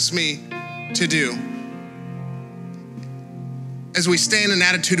asks me to do? As we stay in an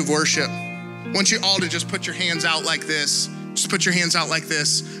attitude of worship, I want you all to just put your hands out like this. Just put your hands out like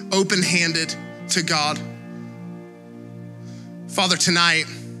this, open-handed to God. Father, tonight,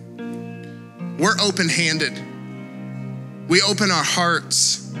 we're open-handed. We open our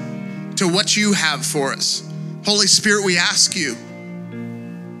hearts to what you have for us. Holy Spirit, we ask you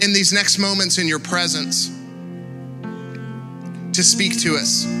in these next moments in your presence to speak to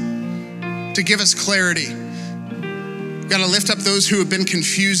us, to give us clarity. God, I lift up those who have been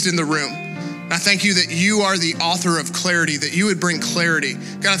confused in the room. I thank you that you are the author of clarity, that you would bring clarity.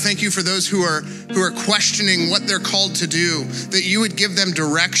 God, I thank you for those who are questioning what they're called to do, that you would give them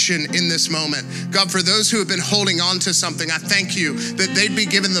direction in this moment. God, for those who have been holding on to something, I thank you that they'd be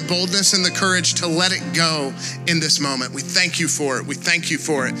given the boldness and the courage to let it go in this moment. We thank you for it. We thank you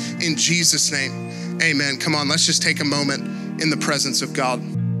for it. In Jesus' name, amen. Come on, let's just take a moment in the presence of God.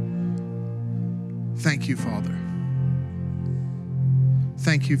 Thank you, Father.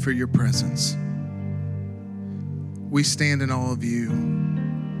 Thank you for your presence. We stand in awe of you,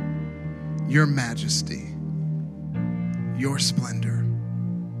 your majesty, your splendor.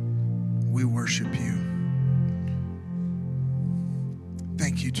 We worship you.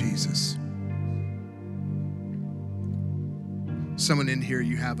 Thank you, Jesus. Someone in here,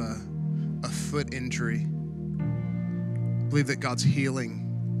 you have a foot injury. I believe that God's healing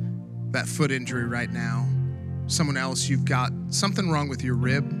that foot injury right now. Someone else, you've got something wrong with your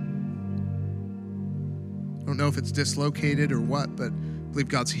rib. I don't know if it's dislocated or what, but I believe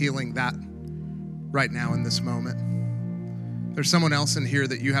God's healing that right now in this moment. There's someone else in here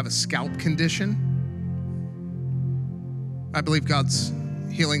that you have a scalp condition. I believe God's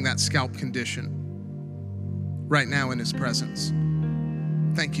healing that scalp condition right now in his presence.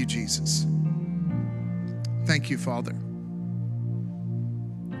 Thank you, Jesus. Thank you, Father.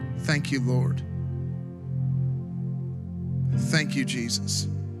 Thank you, Lord. Thank you, Jesus.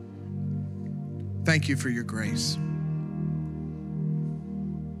 Thank you for your grace.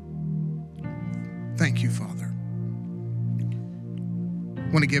 Thank you, Father. I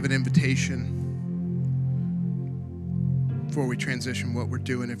want to give an invitation before we transition what we're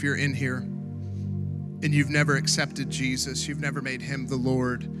doing. If you're in here and you've never accepted Jesus, you've never made him the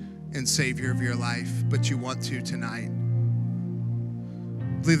Lord and Savior of your life, but you want to tonight,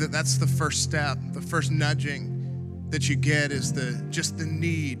 I believe that that's the first step, the first nudging that you get is just the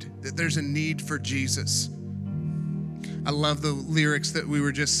need, that there's a need for Jesus. I love the lyrics that we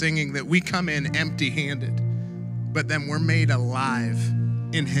were just singing, that we come in empty-handed, but then we're made alive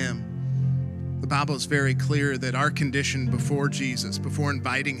in him. The Bible is very clear that our condition before Jesus, before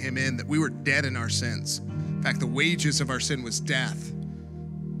inviting him in, that we were dead in our sins. In fact, the wages of our sin was death.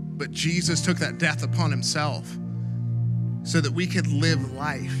 But Jesus took that death upon himself so that we could live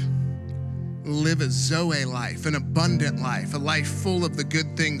life. Live a Zoe life, an abundant life, a life full of the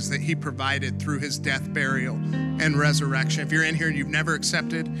good things that he provided through his death, burial, and resurrection. If you're in here and you've never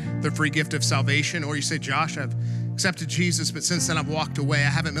accepted the free gift of salvation, or you say, Josh, I've accepted Jesus, but since then I've walked away. I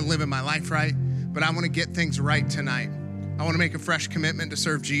haven't been living my life right, but I want to get things right tonight. I want to make a fresh commitment to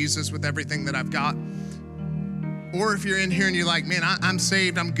serve Jesus with everything that I've got. Or if you're in here and you're like, man, I'm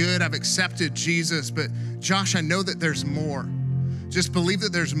saved, I'm good, I've accepted Jesus, but Josh, I know that there's more. Just believe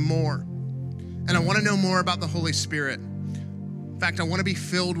that there's more. And I want to know more about the Holy Spirit. In fact, I want to be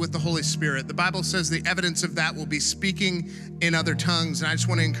filled with the Holy Spirit. The Bible says the evidence of that will be speaking in other tongues. And I just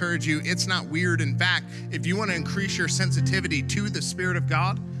want to encourage you, it's not weird. In fact, if you want to increase your sensitivity to the Spirit of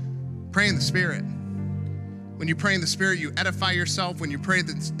God, pray in the Spirit. When you pray in the Spirit, you edify yourself. When you pray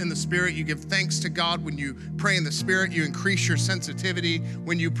in the Spirit, you give thanks to God. When you pray in the Spirit, you increase your sensitivity.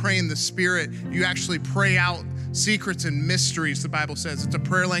 When you pray in the Spirit, you actually pray out secrets and mysteries, the Bible says. It's a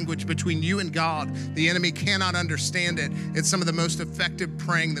prayer language between you and God. The enemy cannot understand it. It's some of the most effective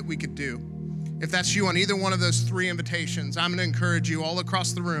praying that we could do. If that's you on either one of those three invitations, I'm going to encourage you all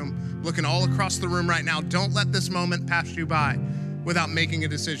across the room, looking all across the room right now, don't let this moment pass you by without making a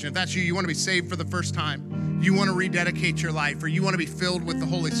decision. If that's you, you want to be saved for the first time, you want to rededicate your life, or you want to be filled with the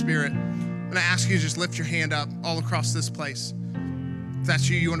Holy Spirit, I'm going to ask you to just lift your hand up all across this place. If that's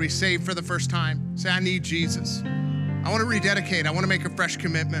you, you want to be saved for the first time, say, I need Jesus. I want to rededicate. I want to make a fresh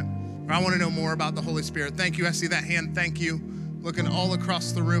commitment. Or I want to know more about the Holy Spirit. Thank you. I see that hand. Thank you. Looking all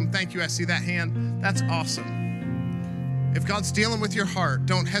across the room. Thank you. I see that hand. That's awesome. If God's dealing with your heart,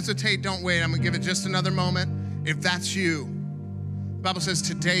 don't hesitate. Don't wait. I'm going to give it just another moment. If that's you, the Bible says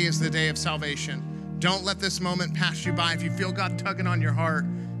today is the day of salvation. Don't let this moment pass you by. If you feel God tugging on your heart,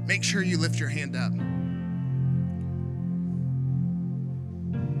 make sure you lift your hand up.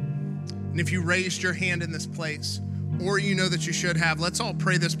 And if you raised your hand in this place, or you know that you should have, let's all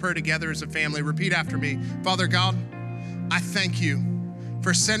pray this prayer together as a family. Repeat after me. Father God, I thank you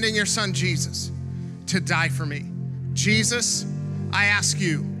for sending your son Jesus to die for me. Jesus, I ask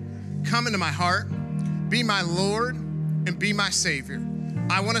you, come into my heart, be my Lord, and be my Savior.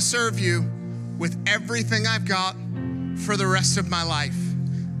 I want to serve you with everything I've got for the rest of my life.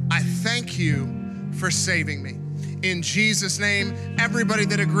 I thank you for saving me. In Jesus' name, everybody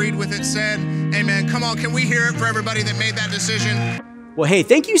that agreed with it said, amen. Come on, can we hear it for everybody that made that decision? Well, hey,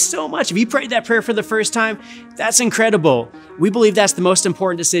 thank you so much. If you prayed that prayer for the first time, that's incredible. We believe that's the most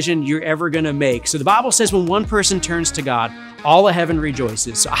important decision you're ever gonna make. So the Bible says when one person turns to God, all of heaven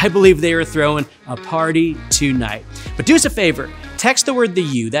rejoices. So I believe they are throwing a party tonight. But do us a favor, text the word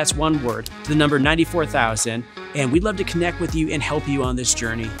THEU, that's one word, to the number 94,000, and we'd love to connect with you and help you on this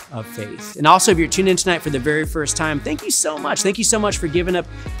journey of faith. And also, if you're tuned in tonight for the very first time, thank you so much. Thank you so much for giving up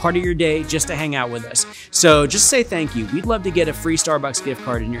part of your day just to hang out with us. So just say thank you. We'd love to get a free Starbucks gift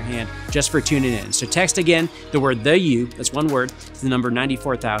card in your hand just for tuning in. So text again the word THEU, that's one word, to the number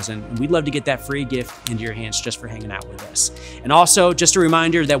 94,000, and we'd love to get that free gift into your hands just for hanging out with us. And also, just a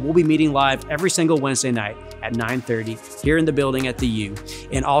reminder that we'll be meeting live every single Wednesday night at 9:30 here in the building at THEU.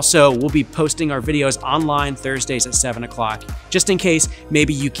 And also, we'll be posting our videos online Thursdays at 7 o'clock. Just in case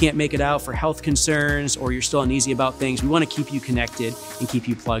maybe you can't make it out for health concerns or you're still uneasy about things, we want to keep you connected and keep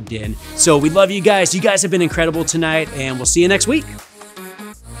you plugged in. So we love you guys. You guys have been incredible tonight, and we'll see you next week.